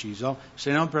essere ucciso,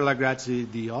 se non per la grazia di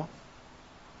Dio.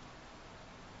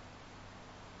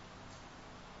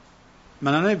 Ma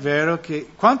non è vero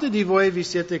che... Quanti di voi vi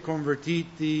siete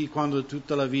convertiti quando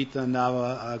tutta la vita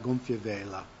andava a gonfia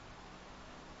vela?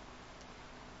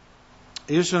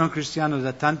 Io sono cristiano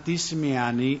da tantissimi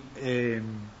anni e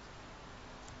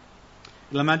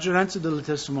la maggioranza delle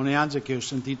testimonianze che ho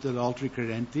sentito da altri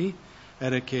credenti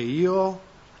era che io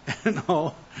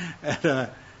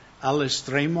era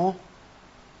all'estremo,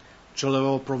 ce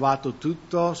l'avevo provato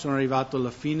tutto, sono arrivato alla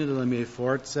fine delle mie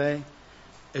forze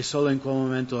e solo in quel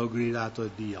momento ho gridato a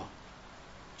Dio.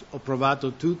 Ho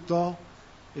provato tutto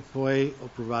e poi ho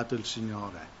provato il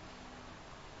Signore.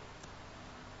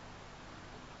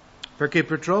 Perché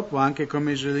purtroppo anche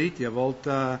come israeliti a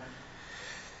volte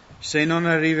se non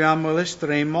arriviamo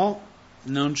all'estremo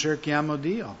non cerchiamo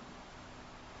Dio.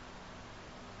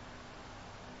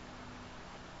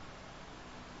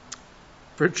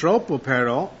 Purtroppo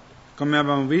però, come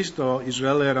abbiamo visto,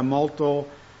 Israele era molto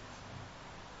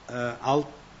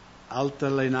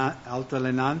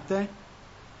altalenante,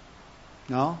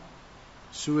 no?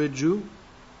 Su e giù.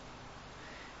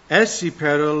 Essi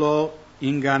però lo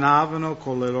ingannavano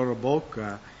con la loro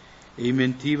bocca e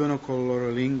mentivano con la loro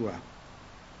lingua.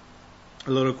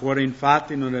 Il loro cuore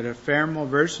infatti non era fermo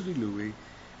verso di lui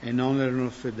e non erano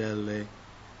fedeli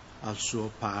al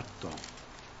suo patto.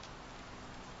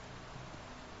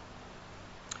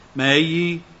 Ma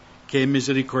egli che è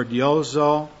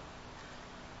misericordioso,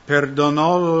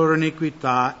 perdonò la loro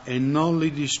iniquità e non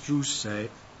li distrusse,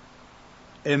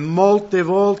 e molte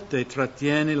volte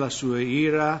trattiene la sua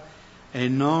ira e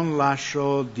non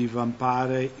lasciò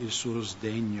divampare il suo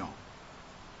sdegno,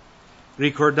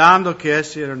 ricordando che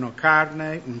essi erano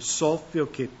carne, un soffio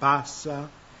che passa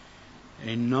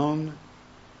e non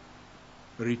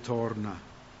ritorna.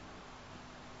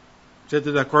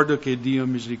 Siete d'accordo che Dio è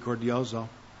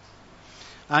misericordioso?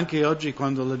 Anche oggi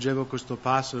quando leggevo questo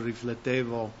passo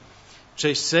riflettevo,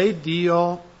 cioè se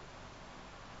Dio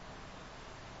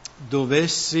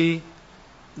dovessi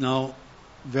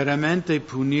veramente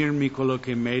punirmi quello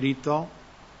che merito,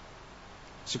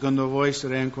 secondo voi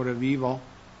sarei ancora vivo?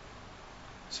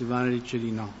 Silvana dice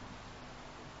di no.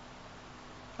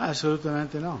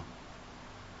 Assolutamente no.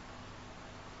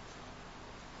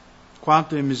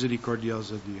 Quanto è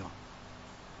misericordioso Dio.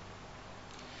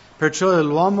 Perciò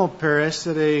l'uomo per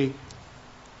essere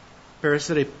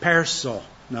perso,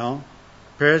 no?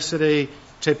 Per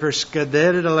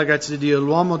scadere dalla grazia di Dio,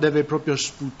 l'uomo deve proprio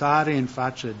sputare in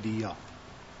faccia a Dio.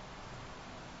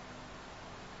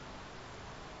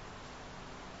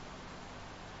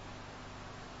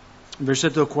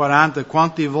 Versetto 40,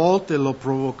 quante volte lo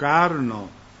provocarono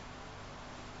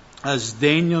a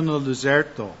sdegno nel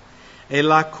deserto e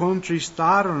la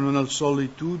contristarono nella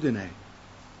solitudine.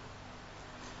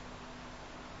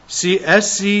 Sì,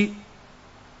 essi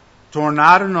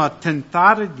tornarono a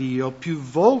tentare Dio più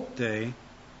volte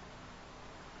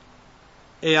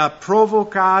e a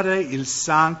provocare il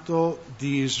Santo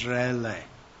di Israele.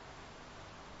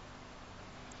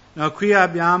 Qui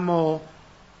abbiamo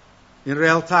in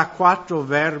realtà 4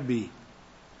 verbi,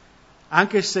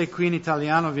 anche se qui in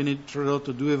italiano viene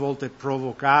tradotto 2 volte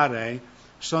provocare,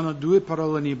 sono 2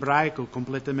 parole in ebraico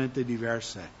completamente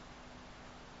diverse.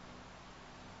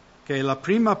 Che la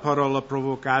prima parola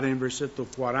provocare in versetto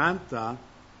 40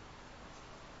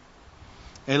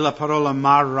 è la parola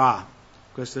marra,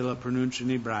 questa è la pronuncia in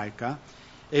ebraica,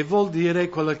 e vuol dire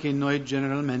quello che noi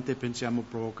generalmente pensiamo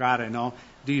provocare, no?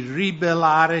 Di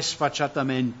ribellare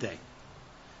sfacciatamente,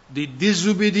 di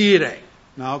disubbidire,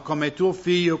 no? Come tuo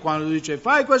figlio quando dice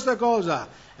fai questa cosa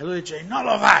e lui dice non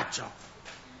lo faccio,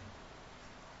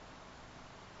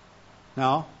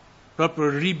 no? Proprio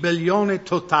ribellione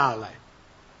totale.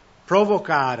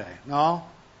 Provocare, no?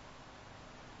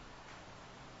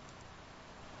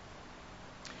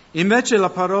 Invece la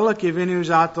parola che viene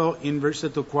usata in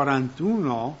versetto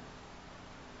 41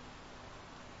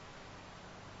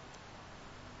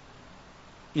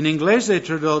 in inglese è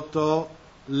tradotto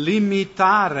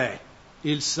limitare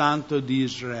il Santo di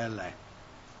Israele.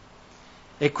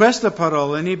 E questa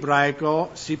parola in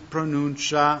ebraico si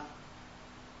pronuncia,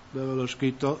 dove l'ho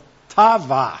scritto,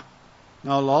 tava.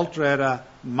 No, l'altro era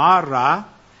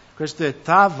marra, questo è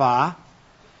tava,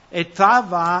 e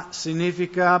tava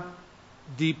significa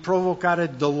di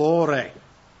provocare dolore,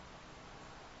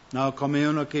 no, come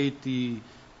uno che ti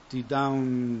dà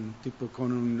un, tipo con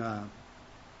un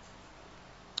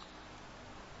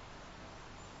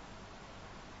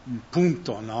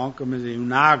punto, no, come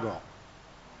un ago,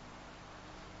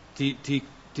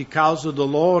 ti causa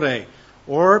dolore,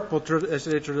 o potrebbe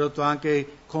essere tradotto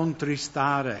anche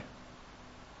contristare.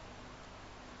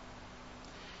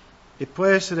 E può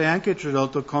essere anche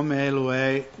tradotto come lo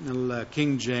è nel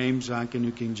King James, anche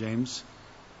New King James,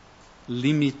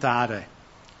 limitare.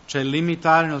 Cioè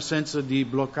limitare nel senso di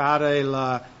bloccare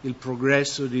il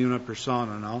progresso di una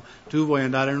persona, no? Tu vuoi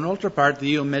andare in un'altra parte,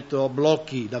 io metto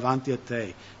blocchi davanti a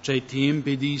te, cioè ti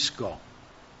impedisco.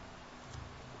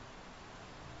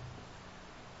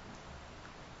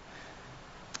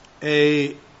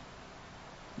 E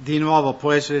di nuovo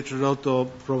può essere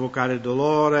tradotto provocare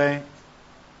dolore,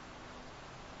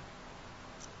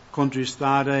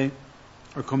 contristare,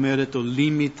 o come ho detto,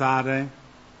 limitare,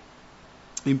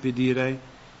 impedire.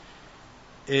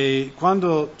 E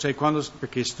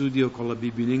perché studio con la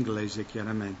Bibbia in inglese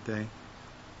chiaramente,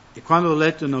 e quando ho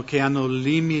letto che hanno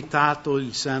limitato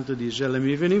il Santo di Israele,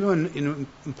 mi veniva in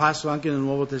un passo anche nel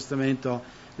Nuovo Testamento.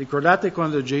 Ricordate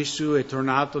quando Gesù è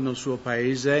tornato nel suo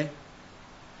paese?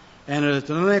 E hanno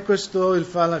detto, non è questo il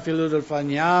figlio del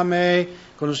falegname,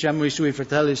 conosciamo i suoi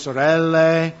fratelli e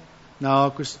sorelle,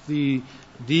 no, questi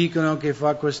dicono che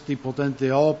fa queste potenti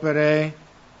opere.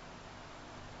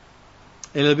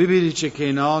 E la Bibbia dice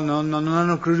che no, non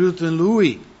hanno creduto in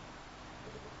lui.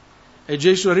 E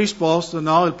Gesù ha risposto,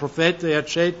 no, il profeta è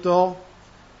accetto,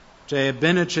 cioè è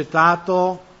ben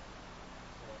accettato,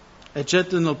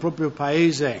 eccetto nel proprio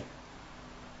paese.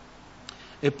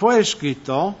 E poi è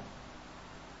scritto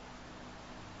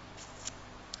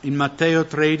in Matteo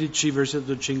 13,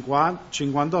 versetto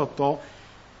 58,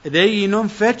 Ed egli non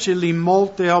fece lì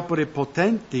molte opere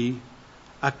potenti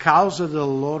a causa della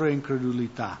loro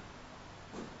incredulità.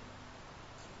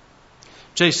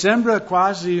 Cioè sembra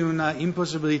quasi una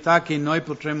impossibilità che noi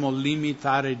potremmo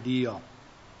limitare Dio.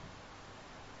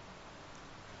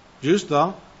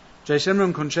 Giusto? Cioè sembra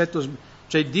un concetto,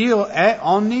 cioè Dio è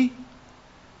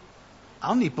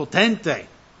onnipotente.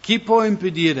 Chi può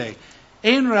impedire?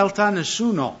 E in realtà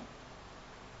nessuno.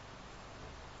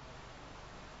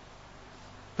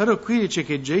 Però qui dice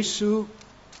che Gesù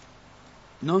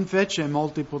non fece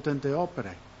molte potenti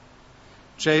opere.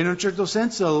 Cioè in un certo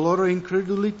senso la loro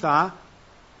incredulità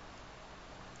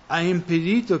ha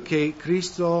impedito che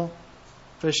Cristo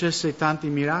facesse tanti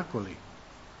miracoli.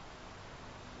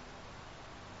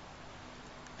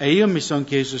 E io mi sono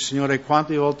chiesto, Signore,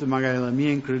 quante volte magari la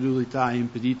mia incredulità ha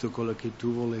impedito quello che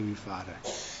tu volevi fare.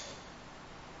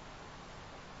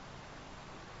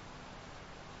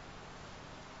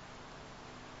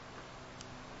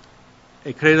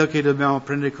 E credo che dobbiamo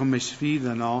prendere come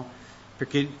sfida, no?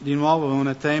 Perché di nuovo è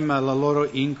un tema, la loro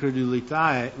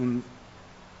incredulità è un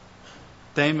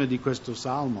tema di questo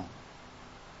salmo.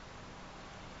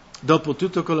 Dopo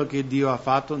tutto quello che Dio ha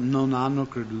fatto, non hanno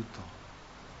creduto.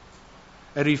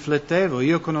 E riflettevo,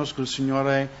 io conosco il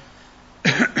Signore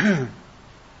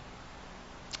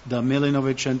dal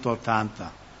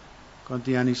 1980.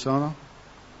 Quanti anni sono?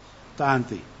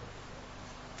 Tanti.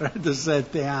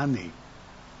 37 anni.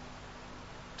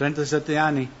 37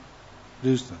 anni?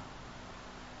 Giusto.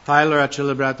 Tyler ha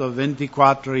celebrato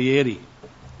 24 ieri.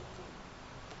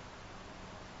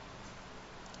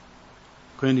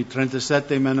 Quindi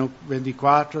 37 meno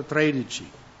 24,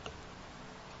 13.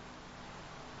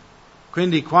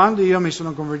 Quindi quando io mi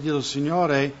sono convertito al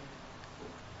Signore,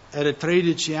 era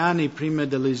 13 anni prima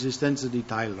dell'esistenza di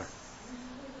Tyler.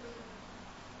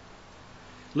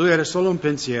 Lui era solo un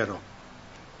pensiero.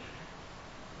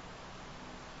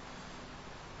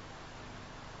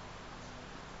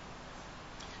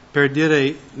 Per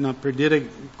dire,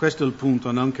 questo è il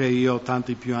punto, non che io ho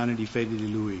tanti più anni di fede di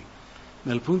lui,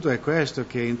 ma il punto è questo,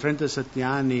 che in 37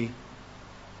 anni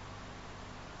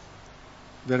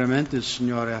veramente il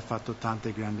Signore ha fatto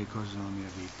tante grandi cose nella mia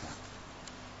vita.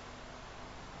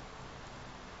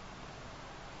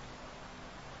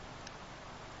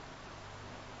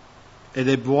 Ed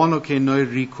è buono che noi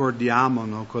ricordiamo,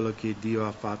 no, quello che Dio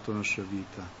ha fatto nella nostra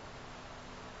vita.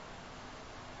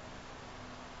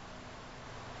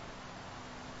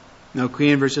 No, qui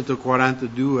in versetto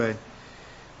 42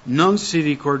 non si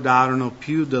ricordarono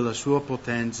più della sua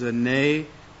potenza né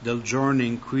del giorno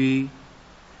in cui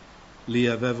li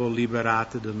avevo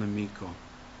liberati dal nemico.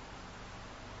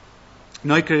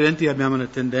 Noi credenti abbiamo una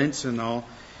tendenza, no,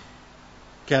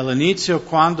 che all'inizio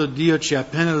quando Dio ci ha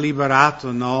appena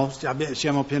liberato, no,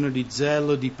 siamo pieni di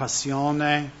zelo, di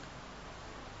passione,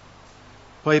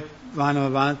 poi vanno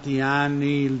avanti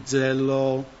anni, il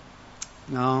zelo,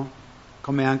 no?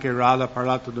 Come anche Rada ha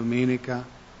parlato domenica,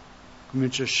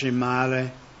 comincia a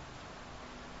scemare.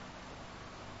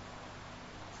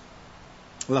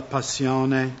 La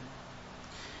passione.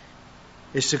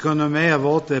 E secondo me a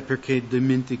volte è perché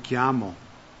dimentichiamo,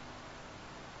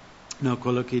 no,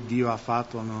 quello che Dio ha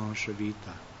fatto nella nostra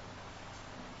vita.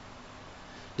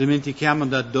 Dimentichiamo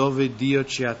da dove Dio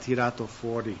ci ha tirato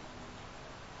fuori.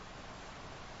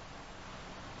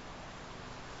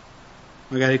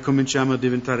 Magari cominciamo a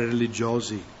diventare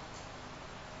religiosi.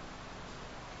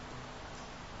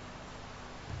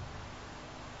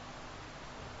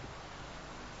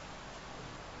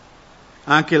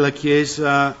 Anche la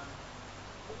Chiesa,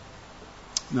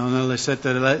 no, nelle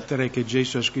 7 lettere che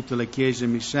Gesù ha scritto alle Chiese,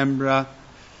 mi sembra,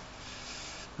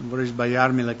 non vorrei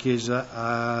sbagliarmi, la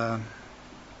Chiesa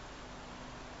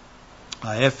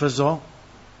a Efeso,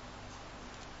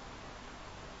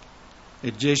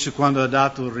 e Gesù quando ha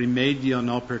dato il rimedio,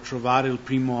 no, per trovare il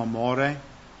primo amore,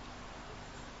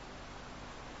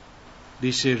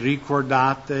 disse: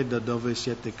 ricordate da dove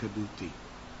siete caduti.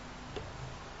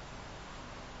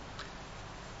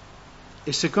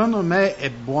 E secondo me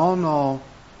è buono,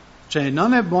 cioè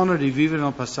non è buono rivivere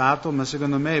nel passato, ma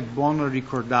secondo me è buono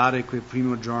ricordare quel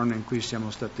primo giorno in cui siamo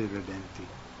stati redenti.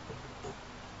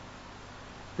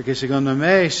 Perché secondo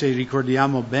me se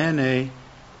ricordiamo bene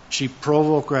ci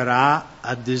provocherà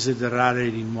a desiderare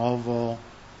di nuovo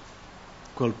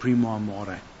quel primo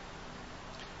amore,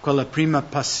 quella prima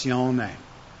passione,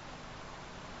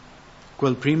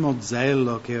 quel primo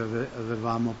zelo che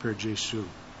avevamo per Gesù.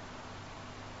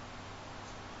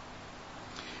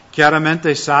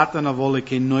 Chiaramente Satana vuole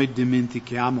che noi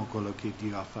dimentichiamo quello che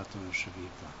Dio ha fatto nella nostra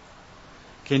vita,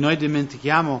 che noi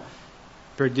dimentichiamo,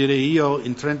 per dire io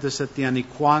in 37 anni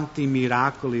quanti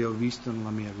miracoli ho visto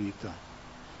nella mia vita.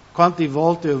 Quante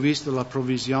volte ho visto la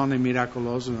provvisione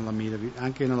miracolosa nella mia vita,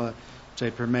 anche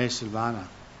per me Silvana.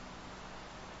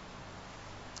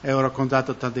 E ho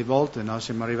raccontato tante volte, no?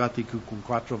 Siamo arrivati qui con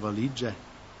 4 valigie.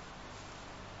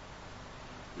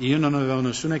 Io non avevo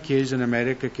nessuna chiesa in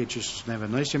America che ci sosteneva.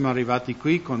 Noi siamo arrivati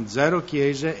qui con 0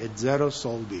 chiese e 0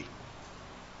 soldi.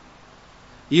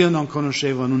 Io non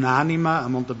conoscevo un'anima a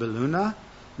Montebelluna,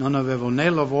 non avevo né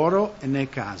lavoro e né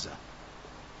casa.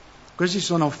 Queste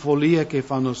sono follie che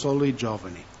fanno solo i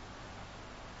giovani.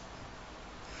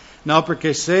 No,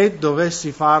 perché se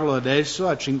dovessi farlo adesso,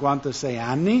 a 56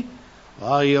 anni,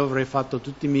 io avrei fatto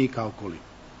tutti i miei calcoli.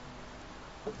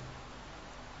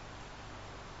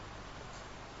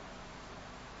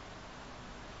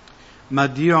 Ma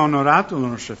Dio ha onorato la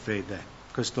nostra fede,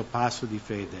 questo passo di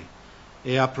fede,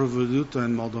 e ha provveduto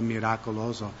in modo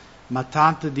miracoloso, ma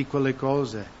tante di quelle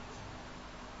cose.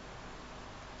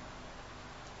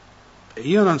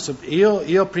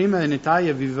 Io prima in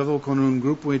Italia vivevo con un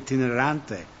gruppo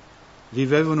itinerante,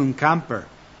 vivevo in un camper.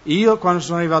 Io quando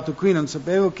sono arrivato qui non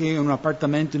sapevo che in un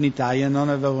appartamento in Italia non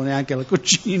avevo neanche la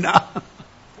cucina,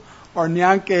 o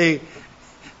neanche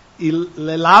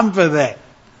le lampade.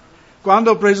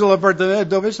 Quando ho preso l'appartamento,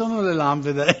 dove sono le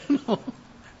lampade? No.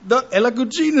 E la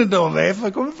cucina dove?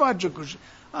 Come faccio a cucinare?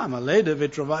 Ah, ma lei deve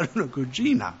trovare una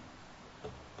cucina.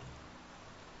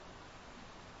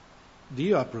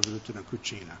 Dio ha provveduto una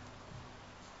cucina,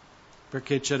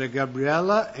 perché c'era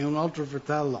Gabriella e un altro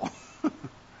fratello.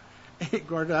 E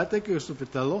guardate che questo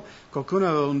fratello, qualcuno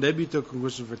aveva un debito con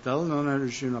questo fratello, non è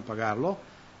riuscito a pagarlo,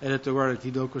 e ha detto: guarda,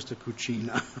 ti do questa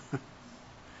cucina.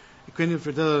 E quindi il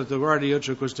fratello ha detto: guarda, io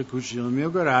ho questa cucina nel mio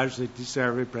garage, se ti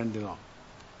serve prendilo.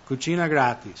 Cucina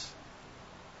gratis.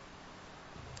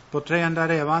 Potrei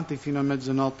andare avanti fino a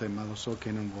mezzanotte, ma lo so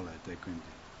che non volete, quindi.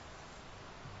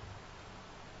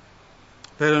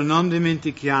 Però non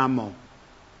dimentichiamo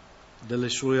delle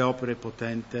sue opere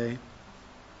potenti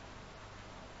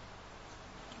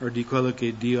o di quello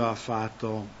che Dio ha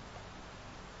fatto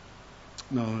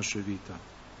nella nostra vita.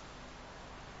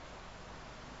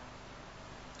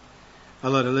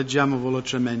 Allora, leggiamo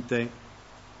velocemente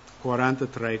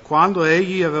 43. Quando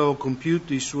egli aveva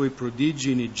compiuto i suoi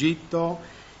prodigi in Egitto,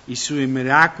 i suoi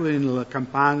miracoli nella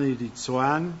campagna di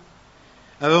Zoan,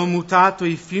 aveva mutato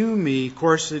i fiumi, i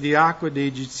corsi di acqua degli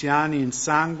egiziani in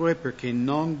sangue perché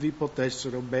non vi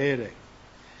potessero bere.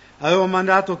 Aveva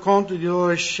mandato contro di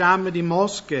loro sciame di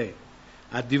mosche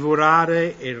a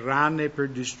divorare e rane per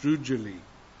distruggerli.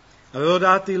 Aveva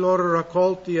dato i loro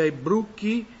raccolti ai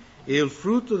bruchi e il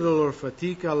frutto della loro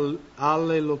fatica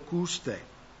alle locuste.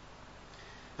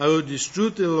 Aveva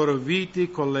distrutto le loro viti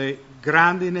con le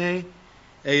grandine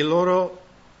e i loro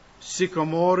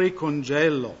sicomori con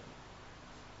gelo.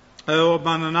 Avevo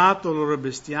abbandonato il loro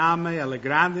bestiame alle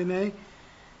grandine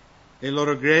e i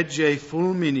loro greggi ai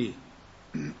fulmini.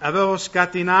 Avevo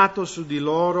scatenato su di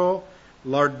loro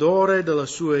l'ardore della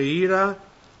sua ira,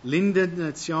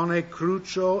 l'indignazione,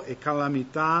 cruccio e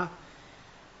calamità,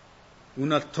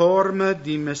 una torma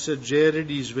di messaggeri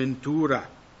di sventura.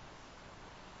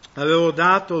 Avevo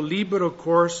dato libero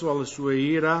corso alla sua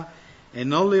ira e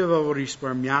non li avevo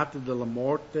risparmiati dalla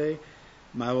morte,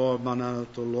 ma avevo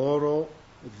abbandonato loro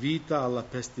vita alla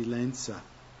pestilenza.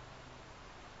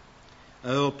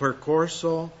 Avevo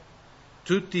percorso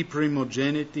tutti i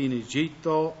primogeniti in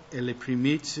Egitto e le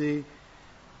primizie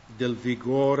del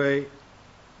vigore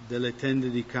delle tende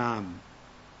di Cam.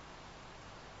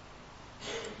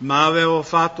 Ma avevo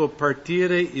fatto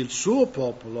partire il suo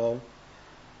popolo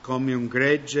come un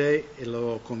gregge e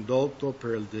l'avevo condotto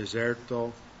per il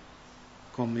deserto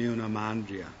come una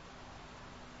mandria.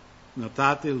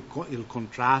 Notate il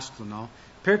contrasto, no?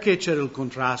 Perché c'era il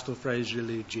contrasto fra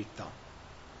Israele e Egitto?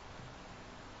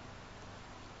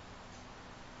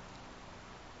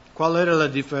 Qual era la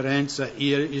differenza?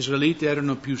 Gli israeliti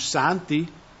erano più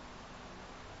santi?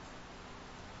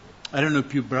 Erano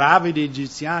più bravi degli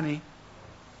egiziani?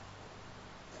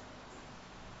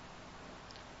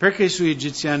 Perché sugli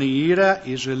egiziani ira,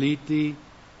 israeliti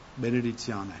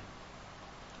benedizione?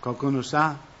 Qualcuno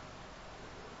sa?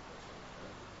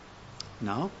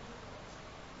 No?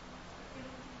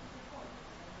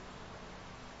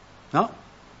 No?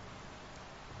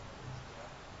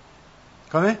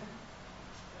 Come?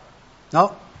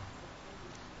 No?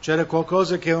 C'era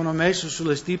qualcosa che hanno messo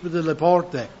sulle stipe delle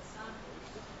porte.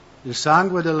 Il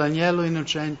sangue dell'agnello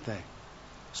innocente.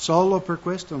 Solo per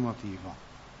questo motivo.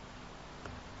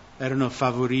 Erano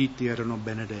favoriti, erano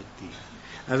benedetti.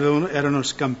 Erano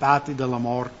scampati dalla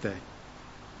morte.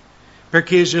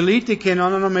 Perché gli israeliti che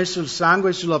non hanno messo il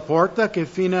sangue sulla porta, che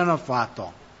fine hanno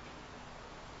fatto?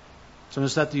 Sono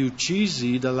stati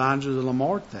uccisi dall'angelo della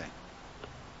morte.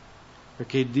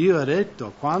 Perché Dio ha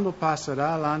detto, quando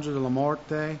passerà l'angelo della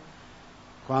morte,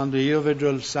 quando io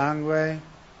vedrò il sangue,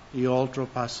 io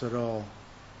oltrepasserò.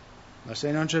 Ma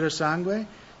se non c'era sangue,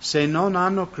 se non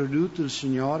hanno creduto il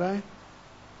Signore,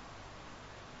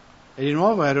 e di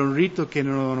nuovo era un rito che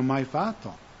non avevano mai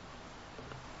fatto.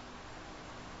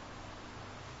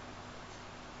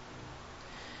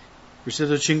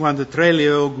 Versetto 53, li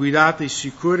avevo guidati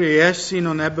sicuri e essi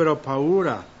non ebbero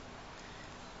paura,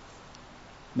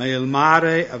 ma il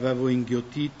mare aveva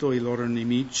inghiottito i loro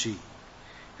nemici.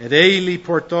 Ed egli li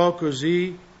portò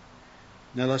così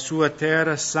nella sua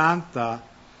terra santa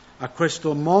a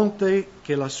questo monte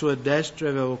che la sua destra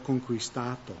aveva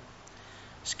conquistato.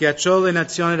 Schiacciò le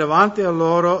nazioni davanti a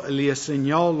loro e li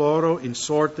assegnò loro in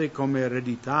sorte come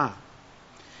eredità.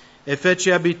 E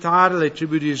fece abitare le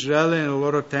tribù di Israele nelle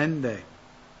loro tende.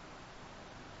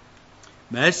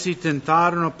 Ma essi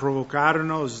tentarono,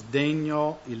 provocarono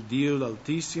sdegno il Dio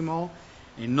l'Altissimo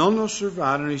e non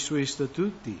osservarono i suoi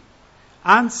statuti.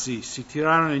 Anzi, si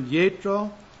tirarono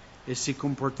indietro e si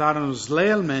comportarono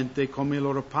slealmente come i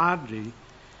loro padri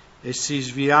e si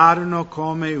sviarono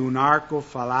come un arco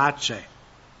fallace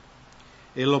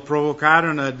e lo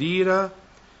provocarono ad ira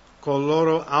con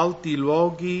loro alti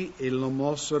luoghi e lo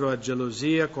mossero a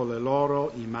gelosia con le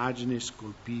loro immagini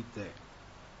scolpite.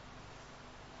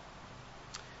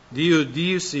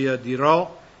 Dio si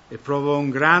adirò e provò una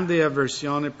grande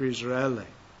avversione per Israele.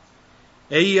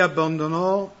 Egli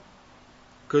abbandonò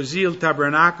così il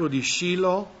tabernacolo di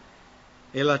Shilo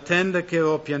e la tenda che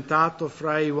avevo piantato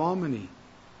fra gli uomini,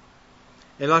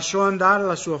 e lasciò andare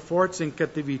la sua forza in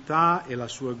cattività e la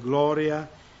sua gloria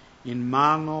in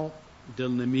mano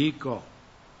del nemico.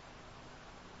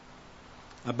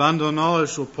 Abbandonò il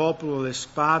suo popolo alla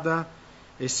spada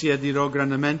e si adirò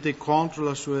grandemente contro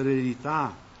la sua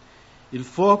eredità. Il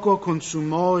fuoco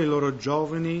consumò i loro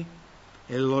giovani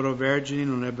e le loro vergini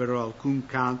non ebbero alcun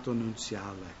canto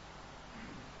nuziale.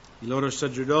 I loro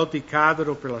sacerdoti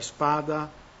caddero per la spada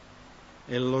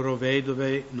e le loro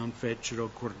vedove non fecero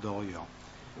cordoglio.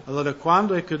 Allora,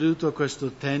 quando è caduto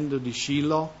questo tendo di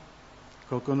Shilo?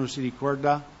 Qualcuno si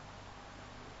ricorda?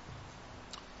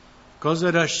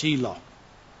 Cos'era Shilo?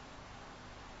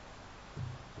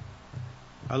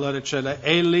 Allora c'era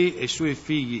Eli e i suoi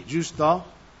figli,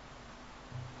 giusto?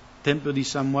 Tempio di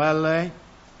Samuele.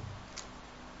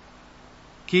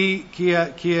 Chi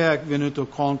è venuto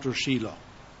contro Shilo?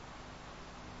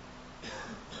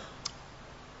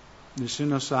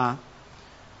 Nessuno sa?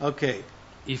 Ok,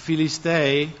 i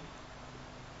Filistei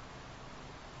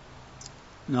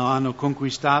hanno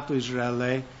conquistato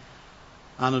Israele,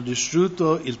 hanno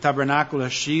distrutto il tabernacolo a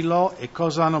Shilo e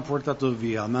cosa hanno portato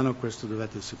via? Almeno questo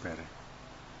dovete sapere.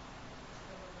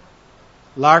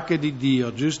 L'arca di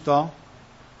Dio, giusto?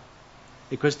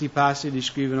 E questi passi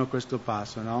descrivono questo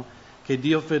passo, no? Che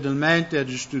Dio fedelmente ha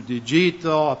distrutto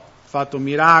Egitto, ha fatto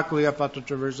miracoli, ha fatto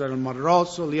attraversare il Mar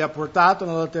Rosso, li ha portato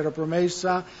nella terra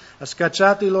promessa, ha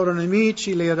scacciato i loro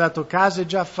nemici, li ha dato case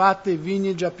già fatte,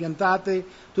 vigne già piantate,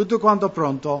 tutto quanto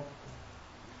pronto.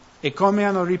 E come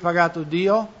hanno ripagato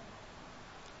Dio?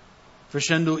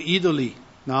 Facendo idoli,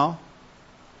 no?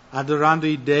 Adorando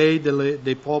i dei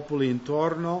dei popoli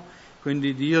intorno.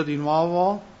 Quindi Dio di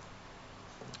nuovo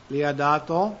gli ha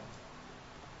dato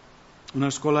una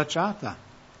scolacciata.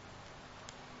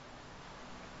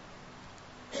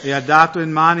 E ha dato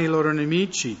in mano i loro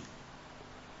nemici.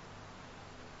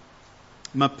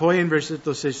 Ma poi in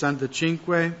versetto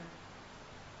 65,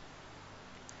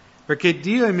 perché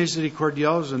Dio è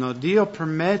misericordioso, no? Dio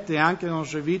permette anche nella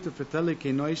nostra vita, fratelli,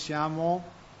 che noi siamo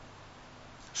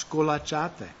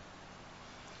scolacciate.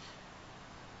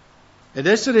 Ed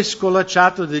essere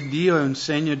scolacciato da Dio è un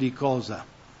segno di cosa?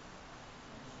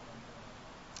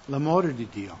 L'amore di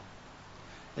Dio.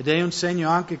 Ed è un segno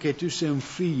anche che tu sei un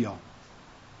figlio.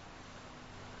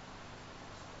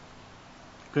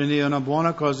 Quindi è una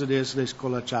buona cosa di essere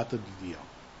scolacciato di Dio,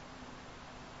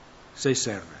 se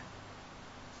serve.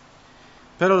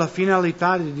 Però la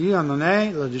finalità di Dio non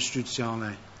è la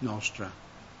distruzione nostra.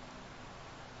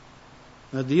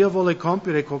 Ma Dio vuole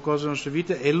compiere qualcosa nella nostra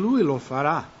vita e Lui lo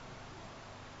farà.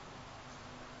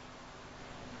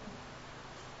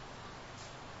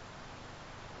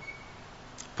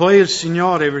 Poi il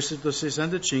Signore, versetto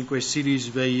 65, si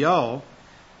risvegliò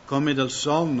come dal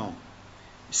sonno,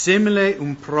 simile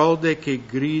un prode che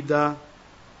grida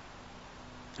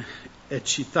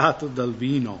eccitato dal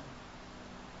vino.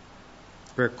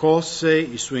 Percosse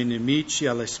i suoi nemici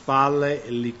alle spalle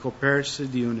e li coperse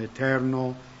di un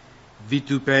eterno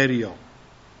vituperio.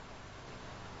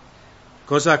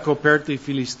 Cosa ha coperto i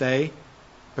Filistei?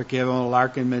 Perché avevano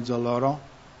l'arca in mezzo a loro?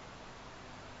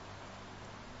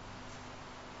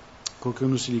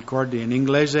 qualcuno si ricordi, in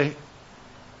inglese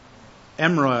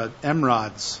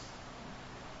emeralds,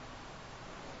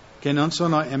 che non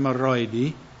sono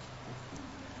emorroidi,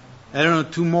 erano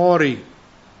tumori,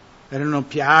 erano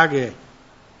piaghe.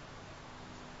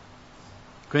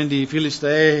 Quindi i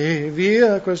Filistei,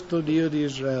 via questo Dio di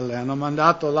Israele, hanno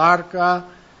mandato l'arca,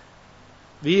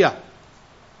 via.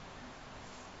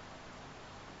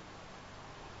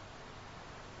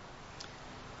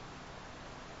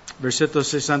 Versetto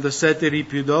 67,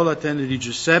 ripiudò la tenda di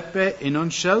Giuseppe e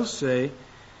non scelse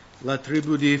la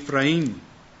tribù di Efraim,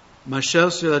 ma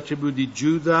scelse la tribù di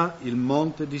Giuda, il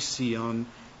monte di Sion,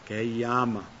 che egli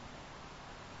ama.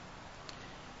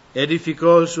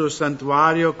 Edificò il suo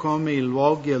santuario come i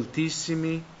luoghi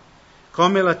altissimi,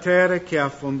 come la terra che ha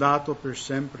fondato per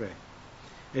sempre.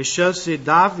 E scelse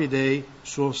Davide,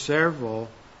 suo servo,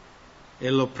 e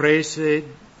lo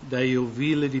prese dai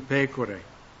ovili di pecore.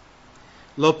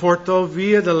 Lo portò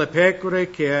via dalle pecore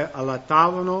che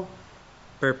allattavano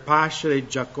per pascere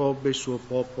Giacobbe, suo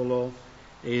popolo,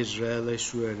 e Israele,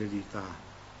 sua eredità.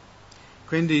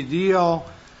 Quindi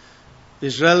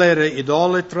Israele era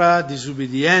idolatra,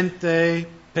 disubbidiente,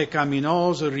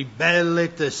 peccaminoso,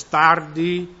 ribelle,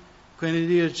 testardi. Quindi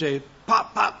Dio dice,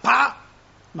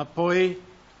 ma poi,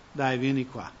 dai, vieni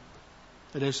qua.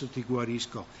 Adesso ti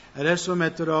guarisco. Adesso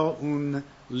metterò un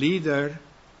leader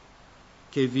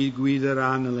che vi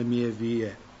guiderà nelle mie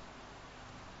vie.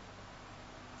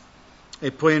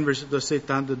 E poi in versetto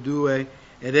 72,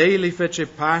 ed egli li fece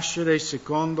pascere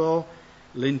secondo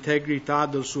l'integrità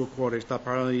del suo cuore, sta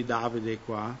parlando di Davide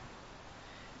qua,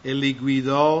 e li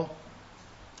guidò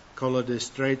con la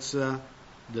destrezza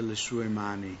delle sue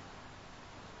mani.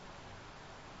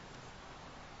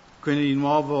 Quindi di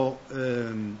nuovo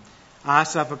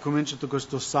Asaf ha cominciato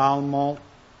questo salmo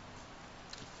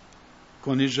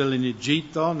con Israele in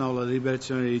Egitto, la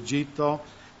liberazione d'Egitto,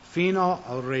 fino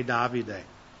al re Davide.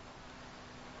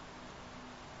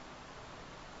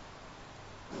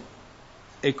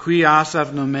 E qui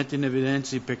Asaf non mette in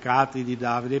evidenza i peccati di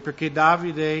Davide, perché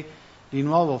Davide, di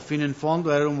nuovo, fino in fondo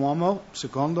era un uomo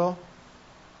secondo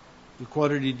il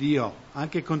cuore di Dio,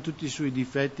 anche con tutti i suoi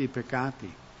difetti e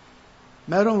peccati.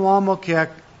 Ma era un uomo che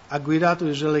ha guidato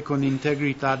Israele con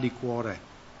integrità di cuore.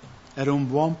 Era un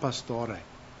buon pastore.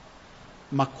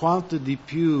 Ma quanto di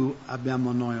più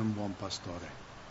abbiamo noi un buon pastore?